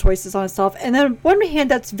horrible choices on himself. And then on one hand,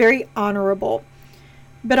 that's very honorable.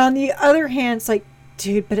 But on the other hand, it's like,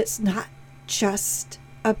 dude, but it's not just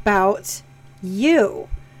about you.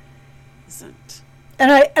 Isn't.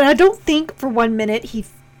 And I don't think for 1 minute he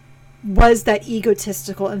was that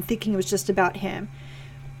egotistical and thinking it was just about him.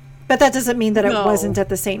 But that doesn't mean that it wasn't at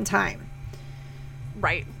the same time.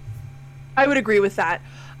 Right. I would agree with that.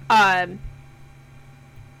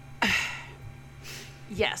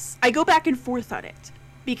 Yes. I go back and forth on it.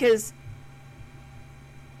 Because,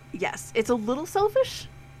 yes, it's a little selfish,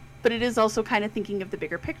 but it is also kind of thinking of the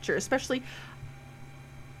bigger picture. Especially,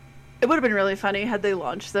 it would have been really funny had they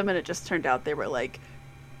launched them and it just turned out they were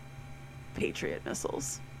Patriot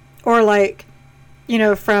missiles. Or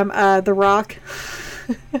from The Rock.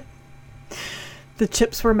 The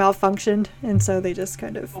chips were malfunctioned, and so they just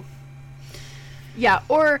kind of... Yeah,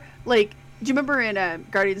 or, do you remember in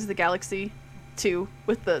Guardians of the Galaxy 2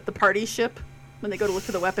 with the party ship? When they go to look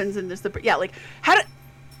for the weapons and there's the... Yeah, how did...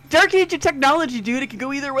 Dark Age of technology, dude, it could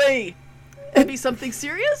go either way. It could be something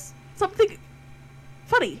serious, something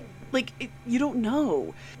funny. You don't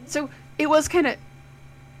know. So, it was kind of...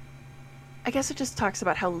 I guess it just talks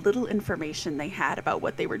about how little information they had about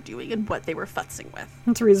what they were doing and what they were futzing with.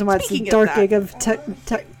 That's the reason why it's the dark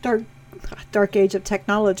age of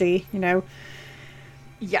technology,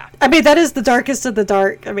 Yeah. I mean, that is the darkest of the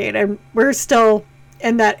dark. I mean, and we're still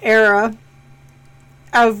in that era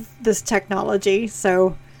of this technology,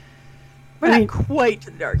 so... We're not quite the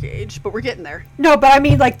dark age, but we're getting there. No, but I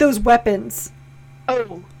mean, those weapons.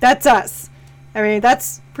 Oh. That's us. I mean,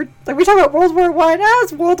 that's... we talk about World War I, now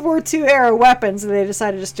it's World War II era weapons, and they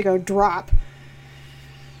decided just to go drop.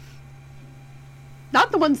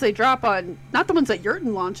 Not the ones they drop on... Not the ones that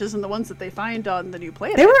Jurton launches and the ones that they find on the new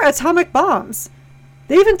planet. They were atomic bombs.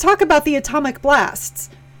 They even talk about the atomic blasts.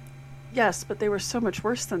 Yes, but they were so much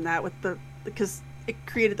worse than that because it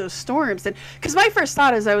created those storms. And because my first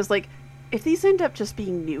thought is I was like, if these end up just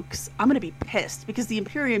being nukes, I'm going to be pissed because the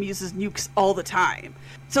Imperium uses nukes all the time.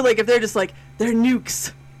 So if they're just they're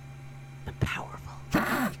nukes, but powerful.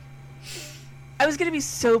 I was going to be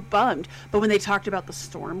so bummed. But when they talked about the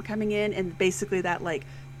storm coming in and basically that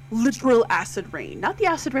literal acid rain, not the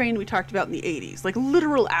acid rain we talked about in the 80s,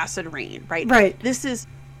 literal acid rain, right? Right. This is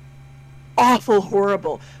awful,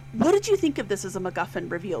 horrible. What did you think of this as a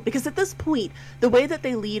MacGuffin reveal? Because at this point, the way that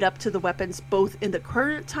they lead up to the weapons, both in the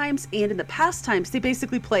current times and in the past times, they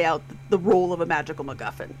basically play out the role of a magical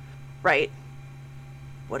MacGuffin, right?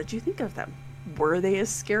 What did you think of them? Were they as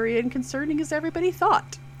scary and concerning as everybody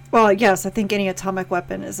thought? Well, yes, I think any atomic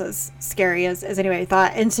weapon is as scary as anybody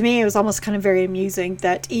thought. And to me, it was almost kind of very amusing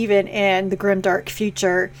that even in the grimdark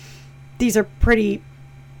future, these are pretty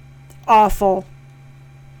awful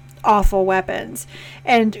awful weapons.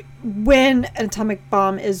 And when an atomic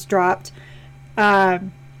bomb is dropped,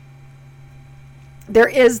 there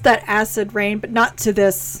is that acid rain, but not to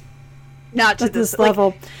this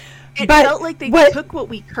level. It but felt like they took what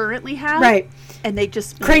we currently have, right, and they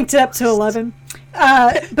just cranked it up to 11.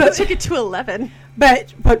 But took it to 11.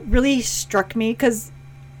 But what really struck me, because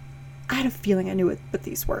I had a feeling I knew what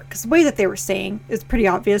these were, because the way that they were saying is pretty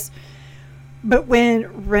obvious. But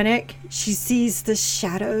when Rennick, she sees the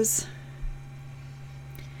shadows,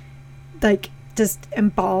 like, just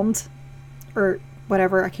embalmed, or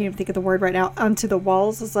whatever, I can't even think of the word right now, onto the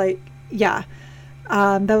walls, is like, yeah.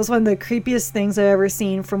 That was one of the creepiest things I've ever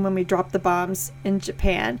seen from when we dropped the bombs in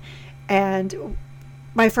Japan. And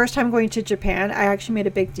my first time going to Japan, I actually made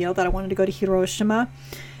a big deal that I wanted to go to Hiroshima.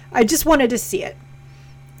 I just wanted to see it.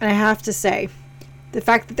 And I have to say, the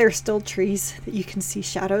fact that there are still trees that you can see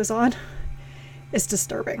shadows on is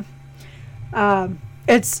disturbing.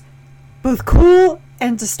 It's both cool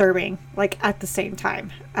and disturbing, like, at the same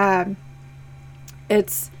time.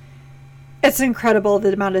 It's incredible,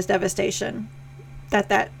 the amount of devastation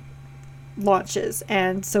that launches.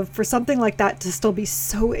 And so for something like that to still be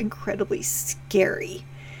so incredibly scary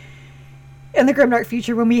in the grimdark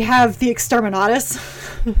future, when we have the Exterminatus,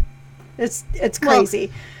 it's crazy.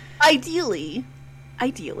 Well, ideally,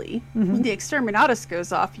 when the Exterminatus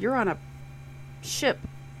goes off, you're on a ship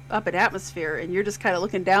up in atmosphere, and you're just kind of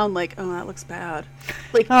looking down like, oh, that looks bad.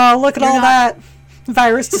 Like, oh, look at all that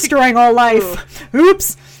virus destroying all life.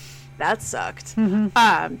 Oops, that sucked.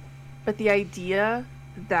 But the idea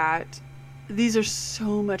that these are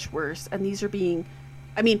so much worse, and these are being,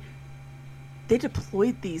 I mean, they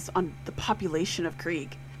deployed these on the population of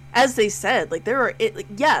Krieg. As they said, like,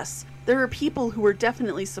 yes, there are people who are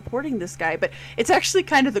definitely supporting this guy, but it's actually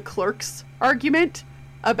kind of the Clerk's argument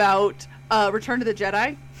about Return of the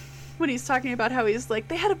Jedi, when he's talking about how he's like,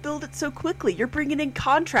 they had to build it so quickly. You're bringing in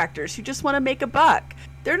contractors who just want to make a buck.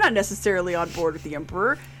 They're not necessarily on board with the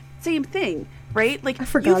Emperor. Same thing, right? Like, I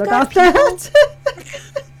forgot about that.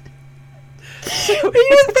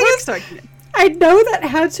 I know that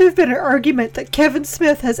had to have been an argument that Kevin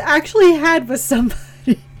Smith has actually had with somebody.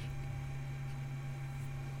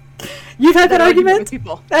 You've had that argument with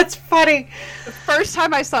people. That's funny. The first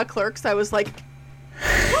time I saw Clerks, I was like,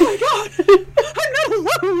 oh my god, I'm not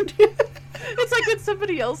alone. It's like when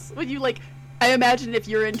somebody else, when you, like, I imagine if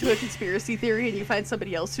you're into a conspiracy theory and you find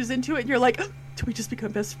somebody else who's into it, and you're like, oh, do we just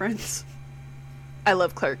become best friends? I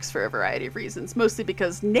love Clerks for a variety of reasons, mostly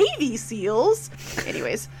because Navy SEALs.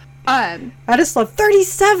 Anyways, I just love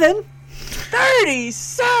 37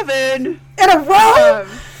 in a row.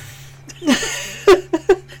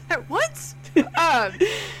 At once.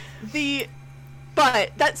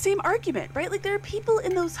 But that same argument, right? Like, there are people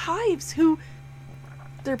in those hives who,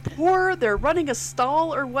 they're poor, they're running a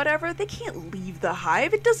stall or whatever. They can't leave the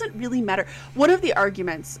hive. It doesn't really matter. One of the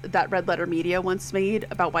arguments that Red Letter Media once made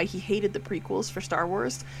about why he hated the prequels for Star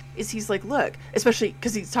Wars is he's like, look, especially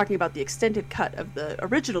because he's talking about the extended cut of the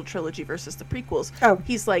original trilogy versus the prequels. Oh.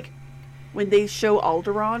 He's like, when they show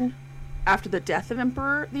Alderaan after the death of the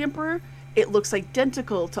Emperor, it looks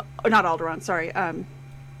identical to, or not Alderaan, sorry,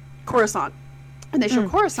 Coruscant. And they show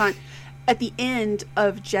Coruscant at the end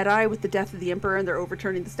of Jedi with the death of the Emperor, and they're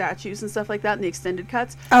overturning the statues and stuff like that in the extended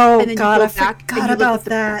cuts. Oh, and then God, I forgot about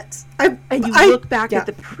that. And you look back at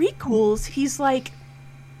the prequels, he's like,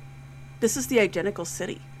 this is the identical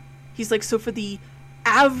city. He's like, so for the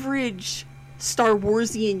average Star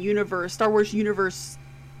Wars universe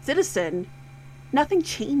citizen, nothing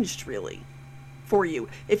changed really for you.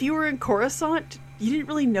 If you were in Coruscant, you didn't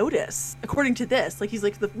really notice, according to this. Like, he's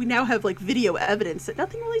like, we now have, like, video evidence that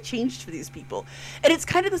nothing really changed for these people. And it's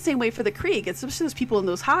kind of the same way for the Krieg, especially those people in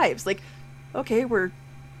those hives. Like, okay,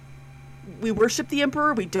 we worship the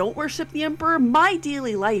Emperor, we don't worship the Emperor. My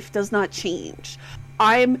daily life does not change.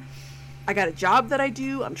 I got a job that I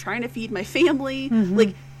do, I'm trying to feed my family.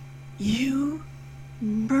 Like, you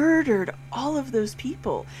murdered all of those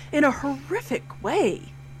people in a horrific way.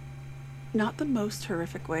 Not the most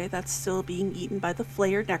horrific way. That's still being eaten by the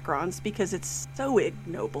flayer Necrons because it's so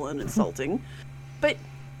ignoble and insulting. But,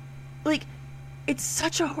 like, it's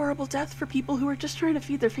such a horrible death for people who are just trying to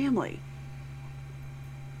feed their family.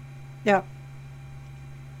 Yeah.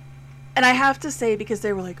 And I have to say, because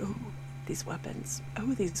they were like, oh, these weapons.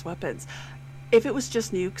 If it was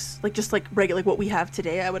just nukes, like, just like regular, like what we have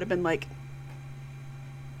today, I would have been like,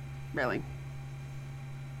 really?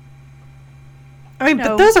 I mean,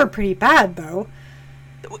 but those are pretty bad, though.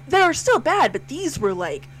 They are still bad, but these were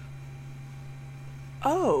like,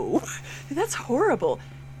 oh, that's horrible.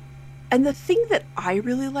 And the thing that I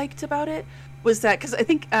really liked about it was that, because I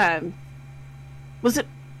think, was it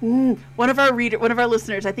One of our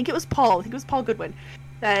listeners, I think it was Paul Goodwin,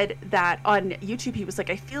 said that on YouTube he was like,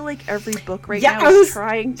 I feel like every book now is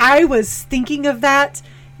trying to... I was thinking of that.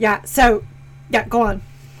 Yeah, so, yeah, go on.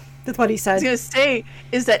 That's what he said. I was going to say,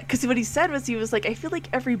 is that, because what he said was, he was like, I feel like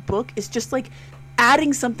every book is just like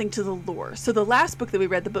adding something to the lore. So the last book that we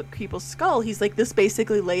read, the book People's Skull, he's like, this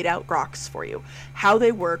basically laid out rocks for you. How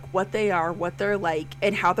they work, what they are, what they're like,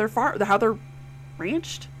 and how they're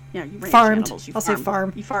ranched. Yeah, you ranch farmed. Animals. I'll say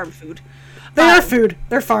farm. You farm food. They are food.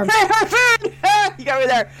 They're farmed. They are food! You got me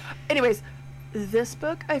there. Anyways, this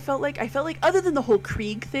book, I felt like, other than the whole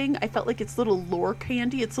Krieg thing, I felt like its little lore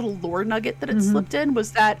candy, its little lore nugget that it slipped in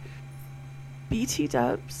was that BT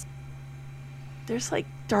dubs, there's like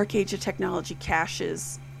Dark Age of Technology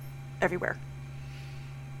caches everywhere.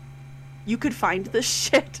 You could find this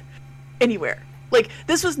shit anywhere. Like,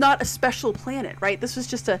 this was not a special planet, right? This was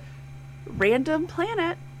just a random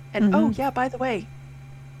planet. And oh yeah, by the way,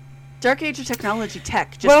 Dark Age of Technology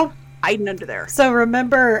tech just hiding under there. So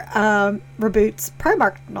remember Reboot's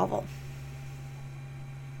Primarch novel?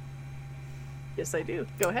 Yes, I do.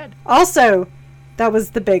 Go ahead. Also, that was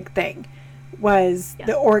the big thing, was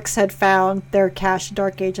the orcs had found their cache in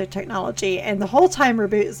Dark Age of Technology, and the whole time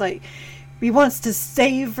Reboot is like, we wants to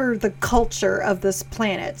savor the culture of this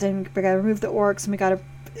planet, and we gotta remove the orcs,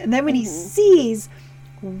 and then when he sees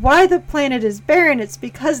why the planet is barren, it's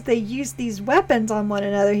because they use these weapons on one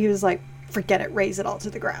another. He was like, forget it, raze it all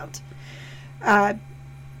to the ground.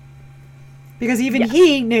 Because even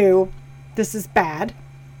he knew, this is bad.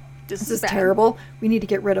 This is terrible. We need to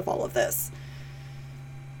get rid of all of this.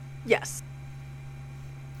 Yes.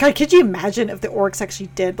 God, could you imagine if the orcs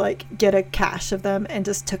actually did, like, get a cache of them and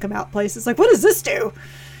just took them out places? Like, what does this do?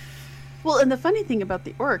 Well, and the funny thing about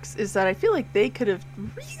the orcs is that I feel like they could have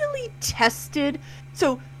really tested...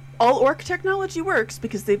 So, all orc technology works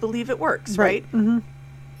because they believe it works, right? Mm-hmm.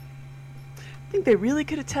 I think they really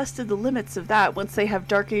could have tested the limits of that once they have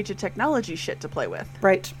Dark Age of Technology shit to play with.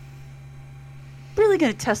 Right. Really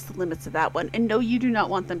going to test the limits of that one. And no, you do not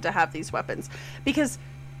want them to have these weapons. Because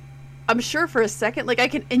I'm sure for a second, like,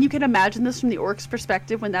 you can imagine this from the orcs'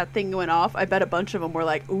 perspective when that thing went off. I bet a bunch of them were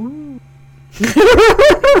like, ooh.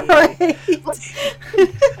 Right.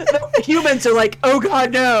 The humans are like, oh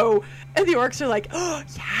god, no. And the orcs are like, oh,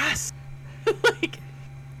 yes. Like,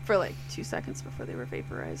 for like 2 seconds before they were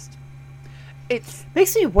vaporized. It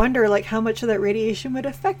makes me wonder, like, how much of that radiation would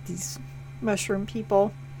affect these mushroom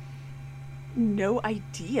people. No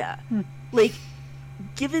idea. Like,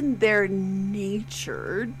 given their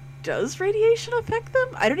nature, does radiation affect them?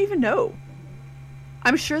 I don't even know.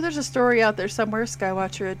 I'm sure there's a story out there somewhere,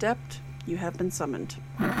 Skywatcher Adept, you have been summoned.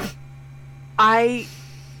 I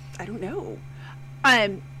don't know.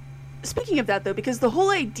 Speaking of that, though, because the whole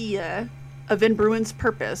idea of Van Bruin's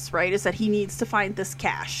purpose, right, is that he needs to find this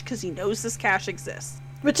cache because he knows this cache exists.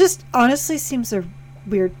 Which just honestly seems a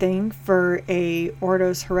weird thing for a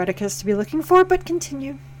Ordos Hereticus to be looking for, but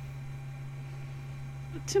continue.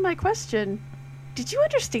 To my question, did you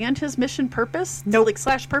understand his mission purpose? Nope.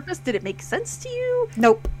 Like, / purpose? Did it make sense to you?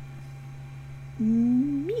 Nope.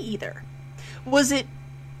 Me either. Was it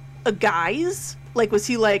a guise? Like, was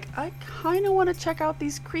he like, I kind of want to check out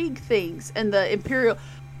these Krieg things, and the Imperial,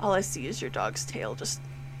 all I see is your dog's tail, just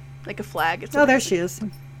like a flag. It's there she is.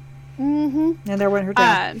 Mm-hmm. And there went her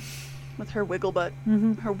down. With her wiggle butt.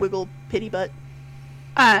 Mm-hmm. Her wiggle pity butt.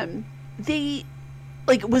 They,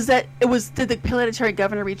 like, did the planetary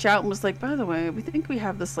governor reach out and was like, by the way, we think we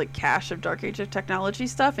have this, like, cache of Dark Age of Technology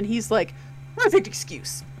stuff, and he's like, perfect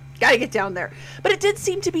excuse. Gotta get down there. But it did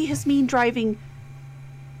seem to be his main driving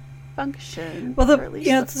function. Well, the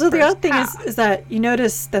other thing is that you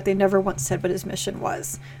notice that they never once said what his mission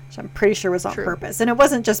was, which I'm pretty sure was on purpose. And it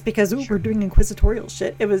wasn't just because we're doing inquisitorial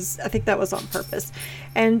shit. I think that was on purpose.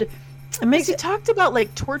 And it makes he talked about,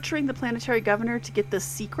 like, torturing the planetary governor to get this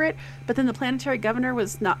secret, but then the planetary governor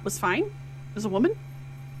was fine. It was a woman.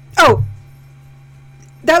 Oh,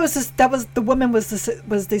 the woman was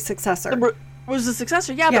the successor. Was the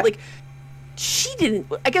successor, yeah, but, like, she didn't,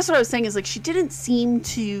 I guess what I was saying is, like, she didn't seem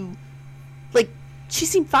to, like, she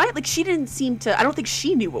seemed fine. Like, she didn't seem to, I don't think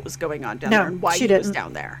she knew what was going on down there and why he was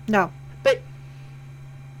down there. No. But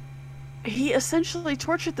he essentially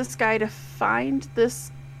tortured this guy to find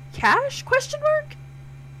this cache, ?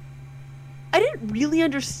 I didn't really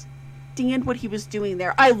understand what he was doing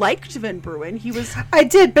there. I liked Van Bruin. He was... I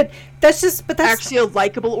did, but that's actually a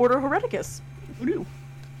likable Ordo Hereticus. Who knew?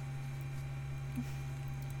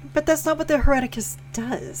 But that's not what the Hereticus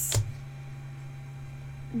does.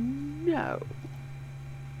 No.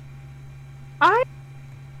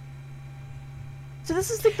 So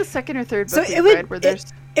this is like the second or third So book we've read where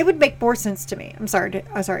there's... It would make more sense to me. I'm sorry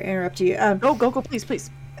to interrupt you. Go, please.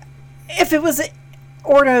 If it was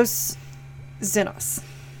Ordos Xenos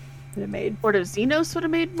that it made. Ordo Xenos would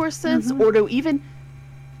have made more sense. Mm-hmm. Ordo even...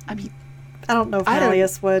 I mean... I don't know if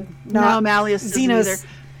Malleus would. No, Malleus doesn't Xenos. either.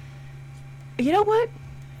 You know what?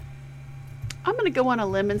 I'm going to go on a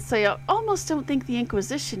limb and say I almost don't think the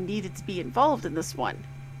Inquisition needed to be involved in this one.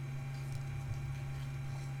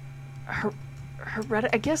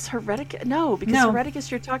 I guess Hereticus. No, because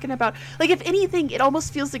Hereticus you're talking about. Like, if anything, it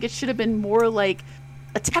almost feels like it should have been more like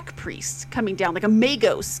a tech priest coming down, like a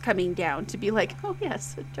Magos coming down to be like, oh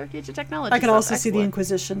yes, a Dark Age of technology. I could also see the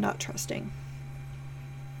Inquisition not trusting.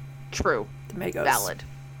 True. The Magos.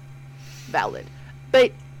 Valid.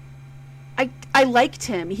 But I liked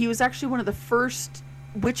him. He was actually one of the first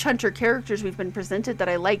witch hunter characters we've been presented that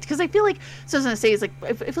I liked, because I feel like, so I was gonna say, is like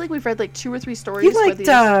I feel like we've read like 2 or 3 stories. You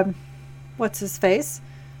liked what's his face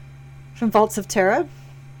from Vaults of Terra?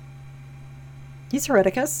 He's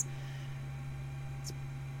Hereticus.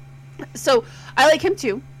 So I like him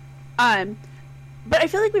too, but I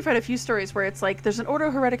feel like we've read a few stories where it's like there's an Ordo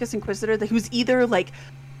Hereticus Inquisitor who's either like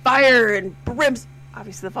fire and brimstone.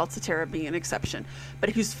 Obviously, the Vaults of Terra being an exception,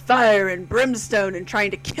 but who's fire and brimstone and trying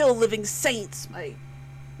to kill living saints. My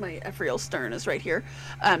Ephrael Stern is right here.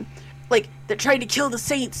 Like, they're trying to kill the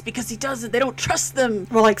saints because they don't trust them.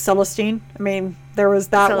 Well, like Celestine. I mean, there was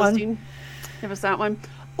that one. There was that one.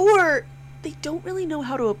 Or they don't really know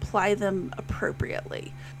how to apply them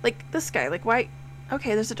appropriately. Like, this guy, like, why?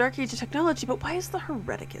 Okay, there's a Dark Age of technology, but why is the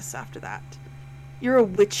Hereticus after that? You're a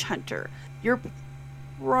witch hunter. Your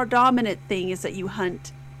predominant thing is that you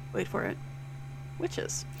hunt, wait for it,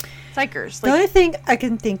 witches. Psychers. The only thing I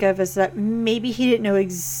can think of is that maybe he didn't know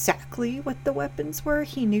exactly what the weapons were.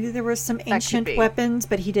 He knew there were some ancient weapons,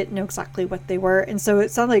 but he didn't know exactly what they were. And so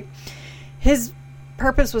it sounded like his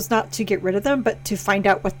purpose was not to get rid of them, but to find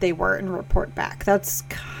out what they were and report back. That's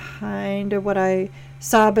kind of what I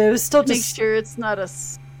saw, but it was still just... Make sure it's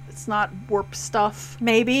not warp stuff.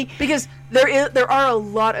 Maybe. Because there are a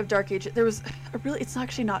lot of Dark Age. There was it's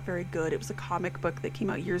actually not very good. It was a comic book that came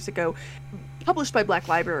out years ago, published by Black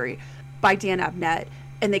Library by Dan Abnett,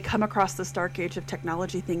 and they come across this Dark Age of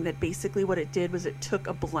technology thing that basically what it did was it took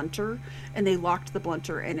a blunter and they locked the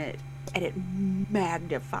blunter in it, and it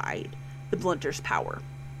magnified the blunter's power.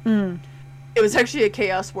 Mm. It was actually a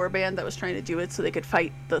Chaos Warband that was trying to do it so they could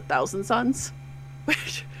fight the Thousand Sons,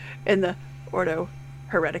 and the Ordo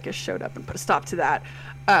Hereticus showed up and put a stop to that,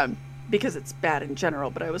 because it's bad in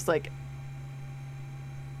general. But I was like,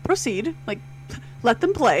 proceed, like, let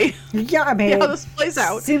them play. Yeah, I mean, how this plays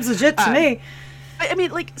out seems legit to me. I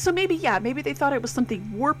mean, like, so maybe they thought it was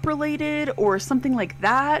something warp related or something like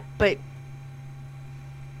that, but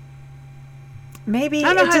maybe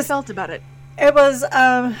I don't know how I felt about it.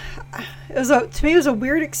 To me, it was a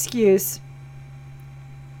weird excuse.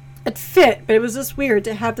 It fit, but it was just weird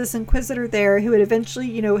to have this Inquisitor there who would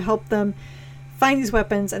eventually, help them find these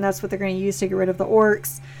weapons, and that's what they're going to use to get rid of the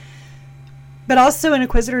orcs. But also an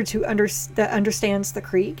Inquisitor that understands the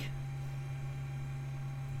Krieg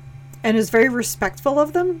and is very respectful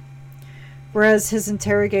of them, whereas his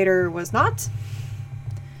interrogator was not.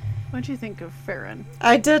 What do you think of Farron?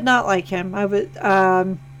 I did not like him.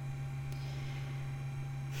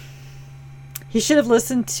 He should have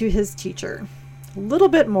listened to his teacher a little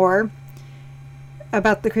bit more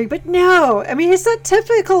about the Krieg, but no, I mean, it's that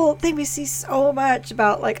typical thing we see so much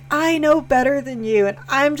about, like, I know better than you, and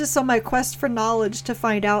I'm just on my quest for knowledge to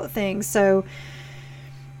find out things. So,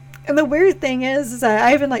 and the weird thing is that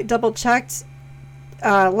I even double checked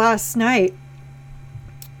last night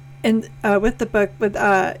and with the book with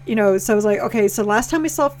so I was like, okay, so last time we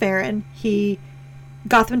saw Farron, he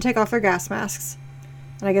got them to take off their gas masks,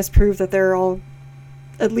 and I guess proved that they're all,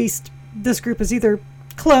 at least this group is either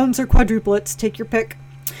clones or quadruplets, take your pick.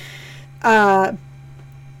 And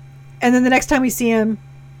then the next time we see him,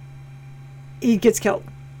 he gets killed.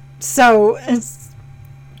 So it's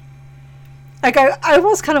like I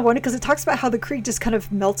almost kind of wondered, because it talks about how the Krieg just kind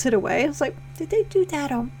of melted away. I was like, did they do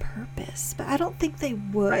that on purpose? But I don't think they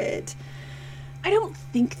would. I don't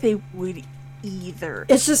think they would either.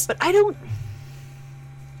 It's just, but I don't.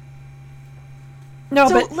 No,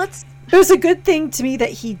 so but it was a good thing to me that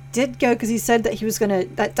he did go, because he said that he was going to,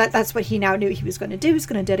 that's what he now knew he was going to do. He was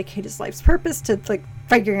going to dedicate his life's purpose to,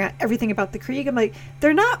 figuring out everything about the Krieg. I'm like,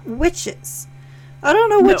 they're not witches. I don't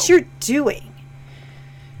know what you're doing.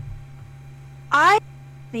 I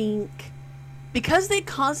think because they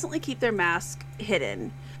constantly keep their mask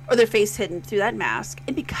hidden, or their face hidden through that mask,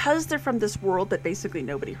 and because they're from this world that basically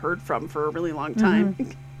nobody heard from for a really long time,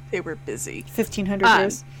 they were busy. 1,500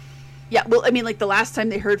 years. Yeah, well, I mean, like the last time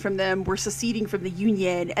they heard from them, we're seceding from the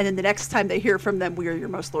Union, and then the next time they hear from them, we are your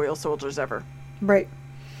most loyal soldiers ever. Right.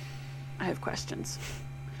 I have questions.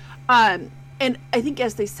 And I think,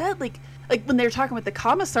 as they said, like when they were talking with the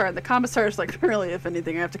commissar, and the commissar is like, really, if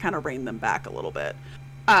anything, I have to kind of rein them back a little bit.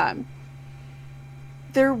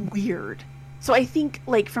 They're weird. So I think,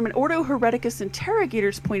 like, from an Ordo Hereticus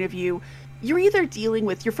interrogator's point of view, you're either dealing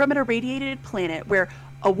with, you're from an irradiated planet where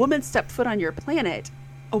a woman stepped foot on your planet,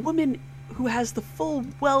 a woman who has the full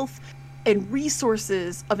wealth and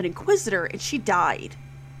resources of an inquisitor, and she died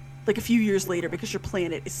like a few years later because your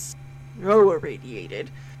planet is so irradiated.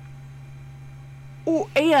 Oh,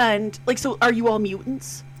 and like, so are you all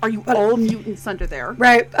mutants? Are you all mutants under there?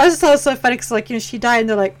 Right. I just thought it was so funny because, like, you know, she died and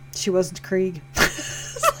they're like, she wasn't Krieg.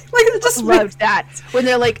 Like, it just loved that when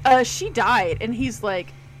they're like, she died, and he's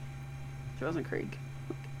like, she wasn't Krieg.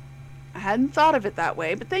 I hadn't thought of it that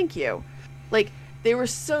way, but thank you. Like, they were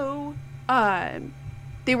so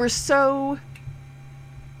there was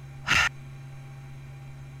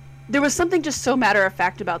something just so matter of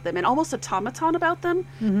fact about them, and almost automaton about them.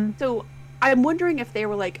 Mm-hmm. So I'm wondering if they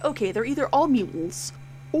were like, okay, they're either all mutants,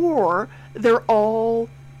 or they're all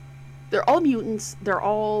mutants. They're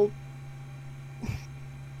all,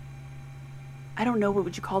 I don't know, what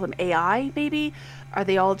would you call them? AI, maybe? Are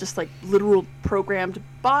they all just like literal programmed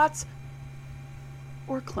bots?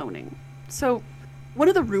 Or cloning? So one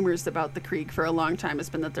of the rumors about the Krieg for a long time has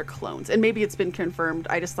been that they're clones. And maybe it's been confirmed.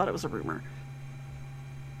 I just thought it was a rumor.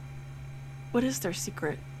 What is their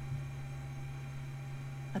secret?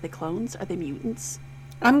 Are they clones? Are they mutants?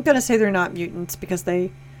 I'm going to say they're not mutants because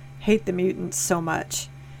they hate the mutants so much.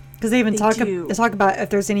 Because they even talk about if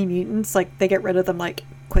there's any mutants, like, they get rid of them, like,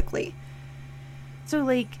 quickly. So,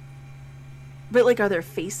 like, but, like, are their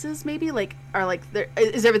faces maybe? Like,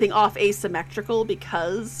 is everything off asymmetrical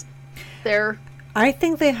because they're... I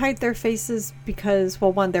think they hide their faces because,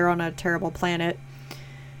 well, one, they're on a terrible planet.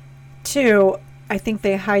 Two, I think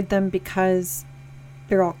they hide them because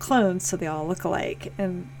they're all clones, so they all look alike.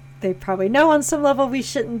 And they probably know on some level we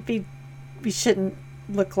shouldn't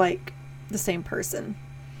look like the same person.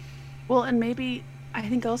 Well, and maybe, I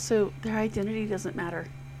think also their identity doesn't matter.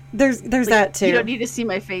 There's like, that too. You don't need to see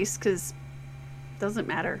my face because it doesn't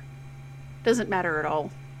matter. Doesn't matter at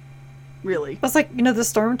all. Really. It's like, you know, the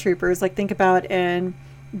stormtroopers, like, think about in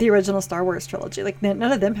the original Star Wars trilogy. Like, none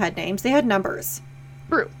of them had names. They had numbers.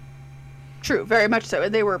 True, very much so.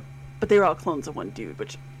 And they were all clones of one dude,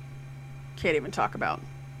 which can't even talk about.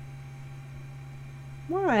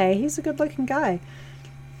 Why? He's a good-looking guy.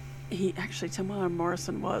 He actually, Temuera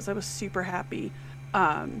Morrison was. I was super happy.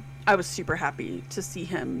 I was super happy to see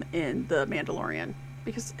him in The Mandalorian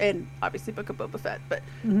and obviously Book of Boba Fett. But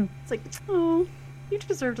It's like, oh, you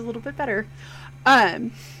deserved a little bit better. I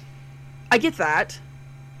get that.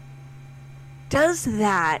 Does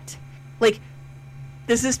that, like,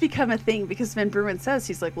 does this become a thing? Because Van Bruin says,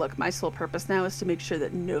 he's like, look, my sole purpose now is to make sure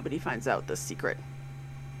that nobody finds out this secret.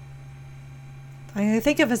 I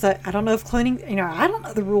think of it as I don't know if cloning, you know, I don't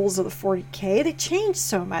know the rules of the 40K. They changed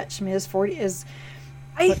so much. I mean,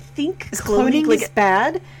 I think cloning is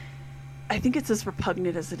bad. I think it's as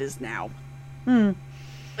repugnant as it is now. Hmm.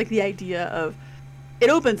 Like, the idea of, it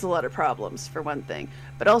opens a lot of problems, for one thing,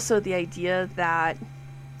 but also the idea that,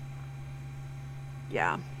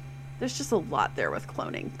 yeah, there's just a lot there with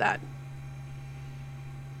cloning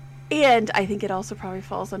and I think it also probably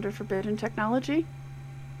falls under forbidden technology.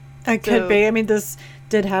 It could be. I mean, this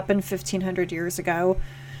did happen 1,500 years ago.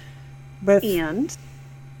 And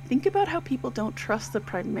think about how people don't trust the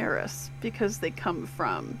Primaris because they come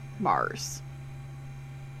from Mars.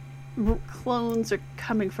 Clones are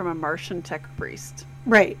coming from a Martian tech priest.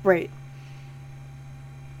 Right.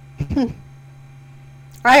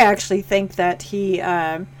 I actually think that he,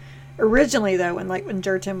 originally though, when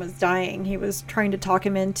Jerton was dying, he was trying to talk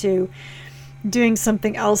him into doing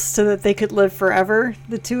something else so that they could live forever,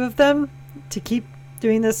 the two of them, to keep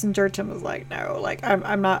doing this. And Jerton was like, no, like,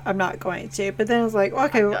 I'm not going to. But then I was like, well,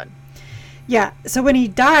 okay, well, yeah. So when he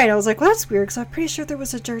died, I was like, well, that's weird because I'm pretty sure there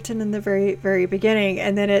was a Jerton in the very, very beginning.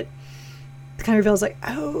 And then it kind of reveals like,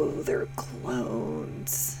 oh, they're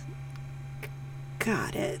clones.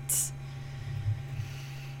 Got it.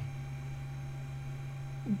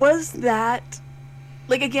 Was that,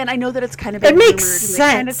 like, again, I know that it's kind of it makes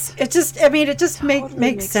sense. It just totally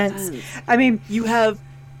makes sense. I mean, you have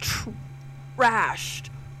trashed.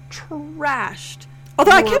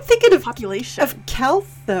 Although I kept thinking of population of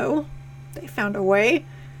Kelth, though. They found a way.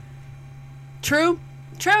 True.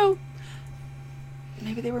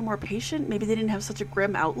 Maybe they were more patient. Maybe they didn't have such a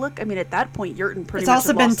grim outlook. I mean, at that point, Yurton pretty much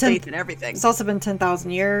lost faith in everything. It's also been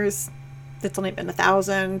 10,000 years. it's only been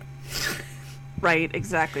 1,000. Right,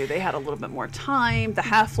 exactly. They had a little bit more time. The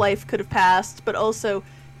half-life could have passed, but also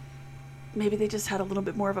maybe they just had a little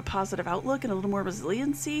bit more of a positive outlook and a little more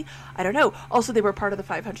resiliency. I don't know. Also, they were part of the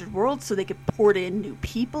 500 world, so they could port in new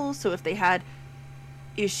people. So if they had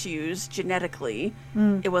issues genetically,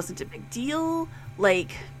 it wasn't a big deal.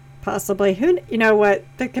 Like, Possibly. You know what?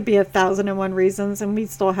 There could be 1,001 reasons, and we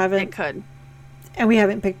still haven't. it could. And we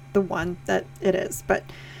haven't picked the one that it is. But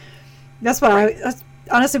that's what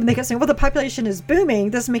honestly, when they kept saying, well, the population is booming,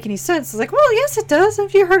 it doesn't make any sense. It's like, well, yes, it does.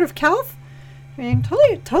 Have you heard of Calth? I mean,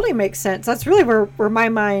 totally makes sense. That's really where my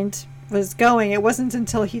mind was going. It wasn't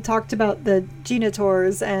until he talked about the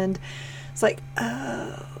genitors, and it's like,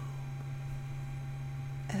 oh.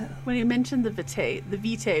 When he mentioned the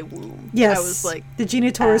Vitae womb, Yes, I was like, the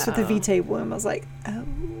genitors with the Vitae womb. I was like, oh.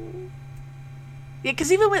 yeah,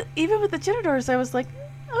 because even with the genitors, I was like,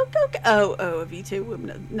 okay. A Vitae womb.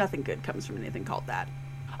 No, nothing good comes from anything called that.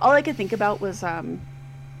 All I could think about was,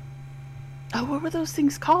 what were those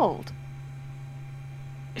things called?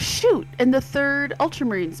 Shoot, in the third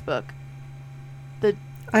Ultramarines book,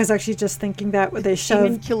 I was actually just thinking that where they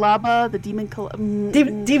Demon shoved Kilaba, the Demon Kilaba,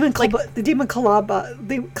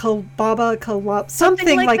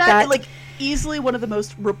 something like that. Like easily one of the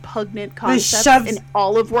most repugnant concepts in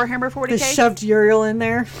all of Warhammer 40k. They shoved Uriel in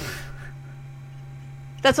there.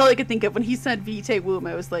 That's all I could think of when he said Vitae womb.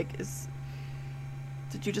 I was like,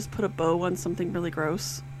 did you just put a bow on something really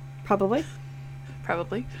gross? Probably.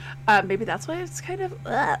 Maybe that's why it's kind of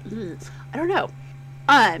I don't know.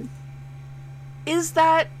 Does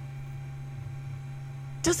that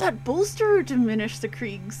bolster or diminish the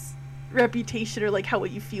Krieg's reputation, or like how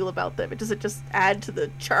you feel about them? Does it just add to the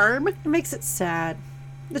charm? It makes it sad.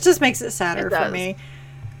 It just makes it sadder for me.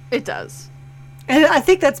 It does. And I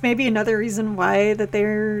think that's maybe another reason why that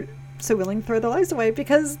they're so willing to throw their lives away,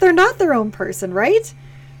 because they're not their own person, right?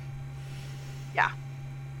 Yeah.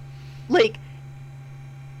 Like,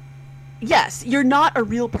 yes, you're not a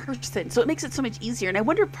real person, so it makes it so much easier. And I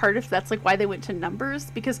wonder part if that's like why they went to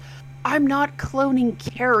numbers, because I'm not cloning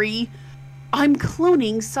Carrie. I'm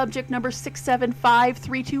cloning subject number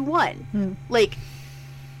 675321. Like,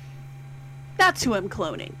 that's who I'm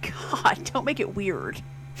cloning. God, don't make it weird.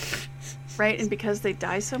 Right? And because they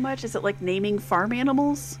die so much, is it like naming farm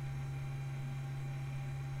animals?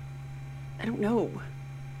 I don't know.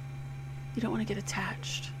 You don't want to get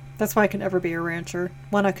attached. That's why I could never be a rancher.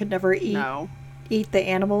 One, I could never eat the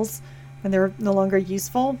animals when they're no longer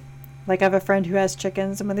useful. Like, I have a friend who has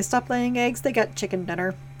chickens, and when they stop laying eggs, they got chicken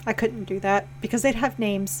dinner. I couldn't do that because they'd have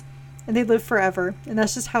names and they'd live forever, and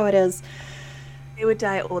that's just how it is. They would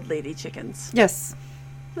die old lady chickens. Yes.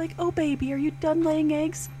 Like, oh baby, are you done laying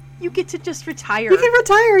eggs? You get to just retire. You can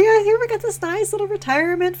retire. Yeah, here we got this nice little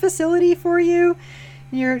retirement facility for you.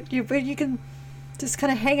 You can just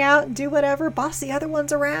kind of hang out and do whatever, boss the other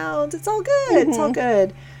ones around. It's all good. Mm-hmm. It's all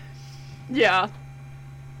good. Yeah.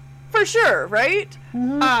 For sure, right?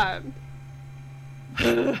 Mm-hmm.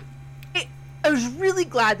 I was really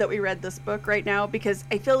glad that we read this book right now, because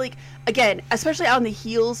I feel like, again, especially on the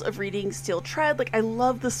heels of reading Steel Tread, like, I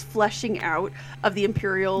love this fleshing out of the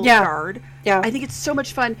Imperial Guard. Yeah. I think it's so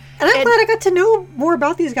much fun. And I'm glad I got to know more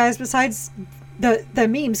about these guys besides the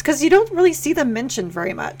memes, because you don't really see them mentioned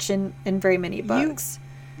very much in very many books.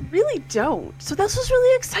 You really don't. So this was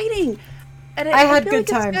really exciting. And I had feel good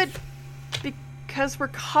time. It's good because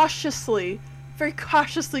we're very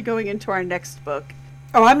cautiously going into our next book.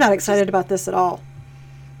 Oh, I'm not excited about this at all.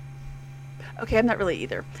 Okay, I'm not really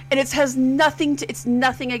either. And it's nothing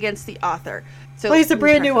against the author. So well, he's a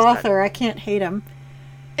brand new author. I can't hate him.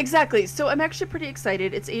 Exactly. So I'm actually pretty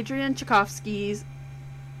excited. It's Adrian Tchaikovsky's.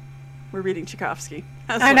 We're reading Tchaikovsky.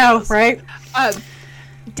 I know, right?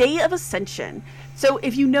 Day of Ascension. So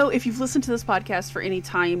if you've listened to this podcast for any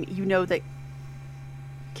time, you know that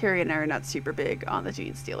Carrie and I are not super big on the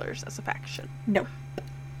Gene Stealers as a faction. No.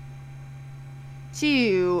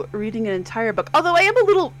 To reading an entire book, although I am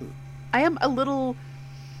a little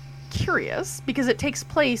curious, because it takes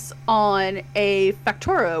place on a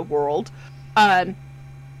Factora world. It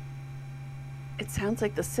sounds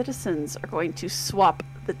like the citizens are going to swap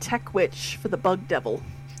the Tech Witch for the Bug Devil.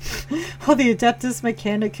 While the Adeptus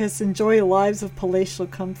Mechanicus enjoy lives of palatial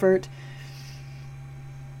comfort.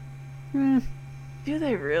 Do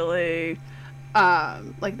they really?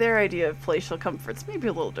 Like, their idea of palatial comfort's maybe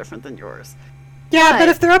a little different than yours. Yeah, but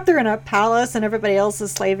if they're up there in a palace and everybody else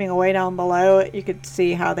is slaving away down below, you could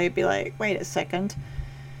see how they'd be like, wait a second.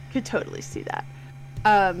 Could totally see that.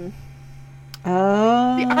 Oh.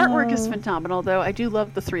 The artwork is phenomenal, though. I do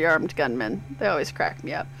love the 3-armed gunmen. They always crack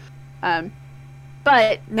me up.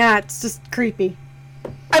 But nah, it's just creepy.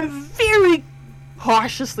 I'm very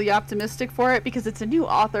cautiously optimistic for it because it's a new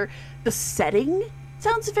author. The setting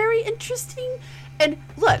sounds very interesting. And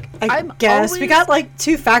look, I guess we got like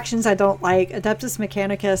two factions I don't like: Adeptus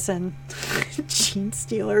Mechanicus and Gene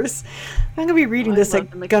Stealers. I'm gonna be reading this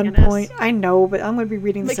at gunpoint. I know, but I'm gonna be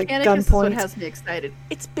reading this at gunpoint. Mechanicus is what has me excited.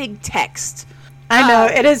 It's big text. I know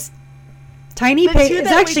it is. Tiny pages.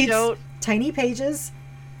 It's actually tiny pages,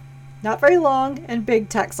 not very long, and big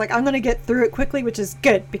text. Like, I'm gonna get through it quickly, which is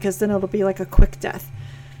good because then it'll be like a quick death.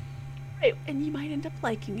 Right, and you might end up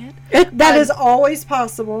liking it. That is always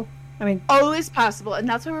possible. I mean, always possible, and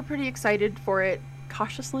that's why we're pretty excited for it.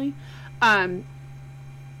 Cautiously, I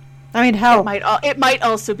mean, hell, it might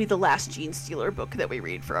also be the last Gene Stealer book that we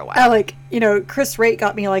read for a while. Like, Chris Wright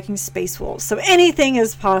got me liking Space Wolves, so anything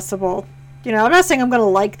is possible. I'm not saying I'm gonna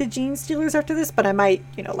like the Gene Stealers after this, but I might,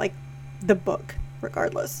 like the book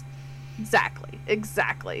regardless.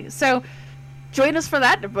 Exactly. So, join us for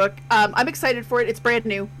that book. I'm excited for it. It's brand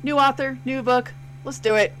new author, new book. Let's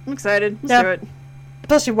do it. I'm excited. Let's do it.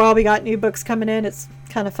 Especially while we got new books coming in, it's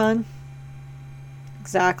kind of fun.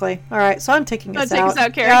 Exactly. All right, so I'm taking us out. Take us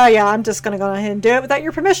out, Carrie. Yeah, I'm just going to go ahead and do it without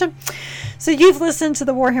your permission. So you've listened to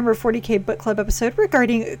the Warhammer 40k Book Club episode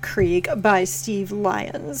regarding Krieg by Steve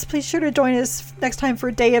Lyons. Please sure to join us next time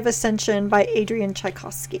for Day of Ascension by Adrian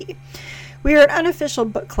Tchaikovsky. We are an unofficial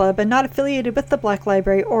book club and not affiliated with the Black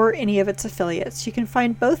Library or any of its affiliates. You can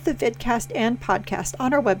find both the vidcast and podcast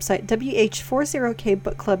on our website,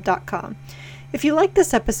 wh40kbookclub.com. If you like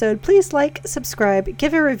this episode, please like, subscribe,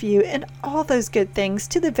 give a review, and all those good things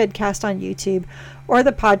to the vidcast on YouTube or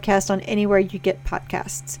the podcast on anywhere you get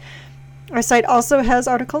podcasts. Our site also has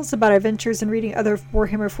articles about our adventures in reading other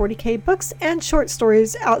Warhammer 40k books and short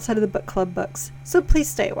stories outside of the book club books. So please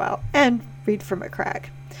stay a while and read from a crack.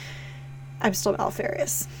 I'm still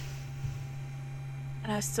Alfarius.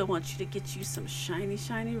 And I still want you to get you some shiny,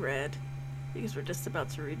 shiny red because we're just about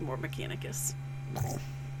to read more Mechanicus.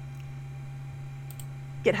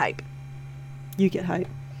 Get hype. You get hype.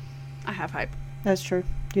 I have hype. That's true.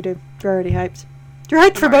 You do. You're already hyped. You're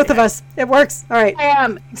hyped for both of us. It works. All right. I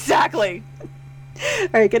am. Exactly. All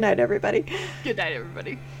right. Good night, everybody. Good night,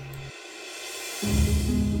 everybody.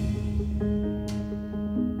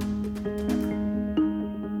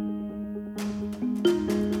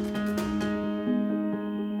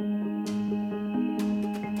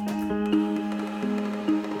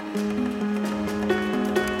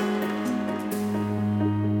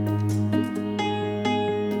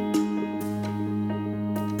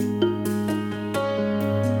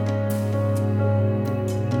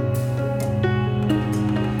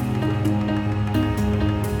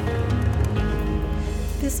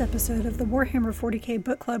 This episode of the Warhammer 40k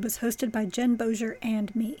Book Club is hosted by Jen Bozier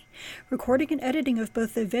and me. Recording and editing of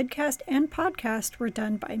both the vidcast and podcast were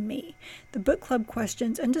done by me. The book club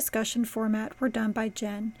questions and discussion format were done by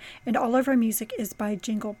Jen, and all of our music is by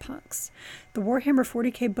Jingle Punks. The Warhammer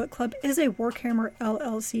 40k Book Club is a Warhammer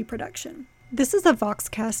LLC production. This is a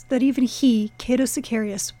Voxcast that even he, Cato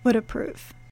Sicarius, would approve.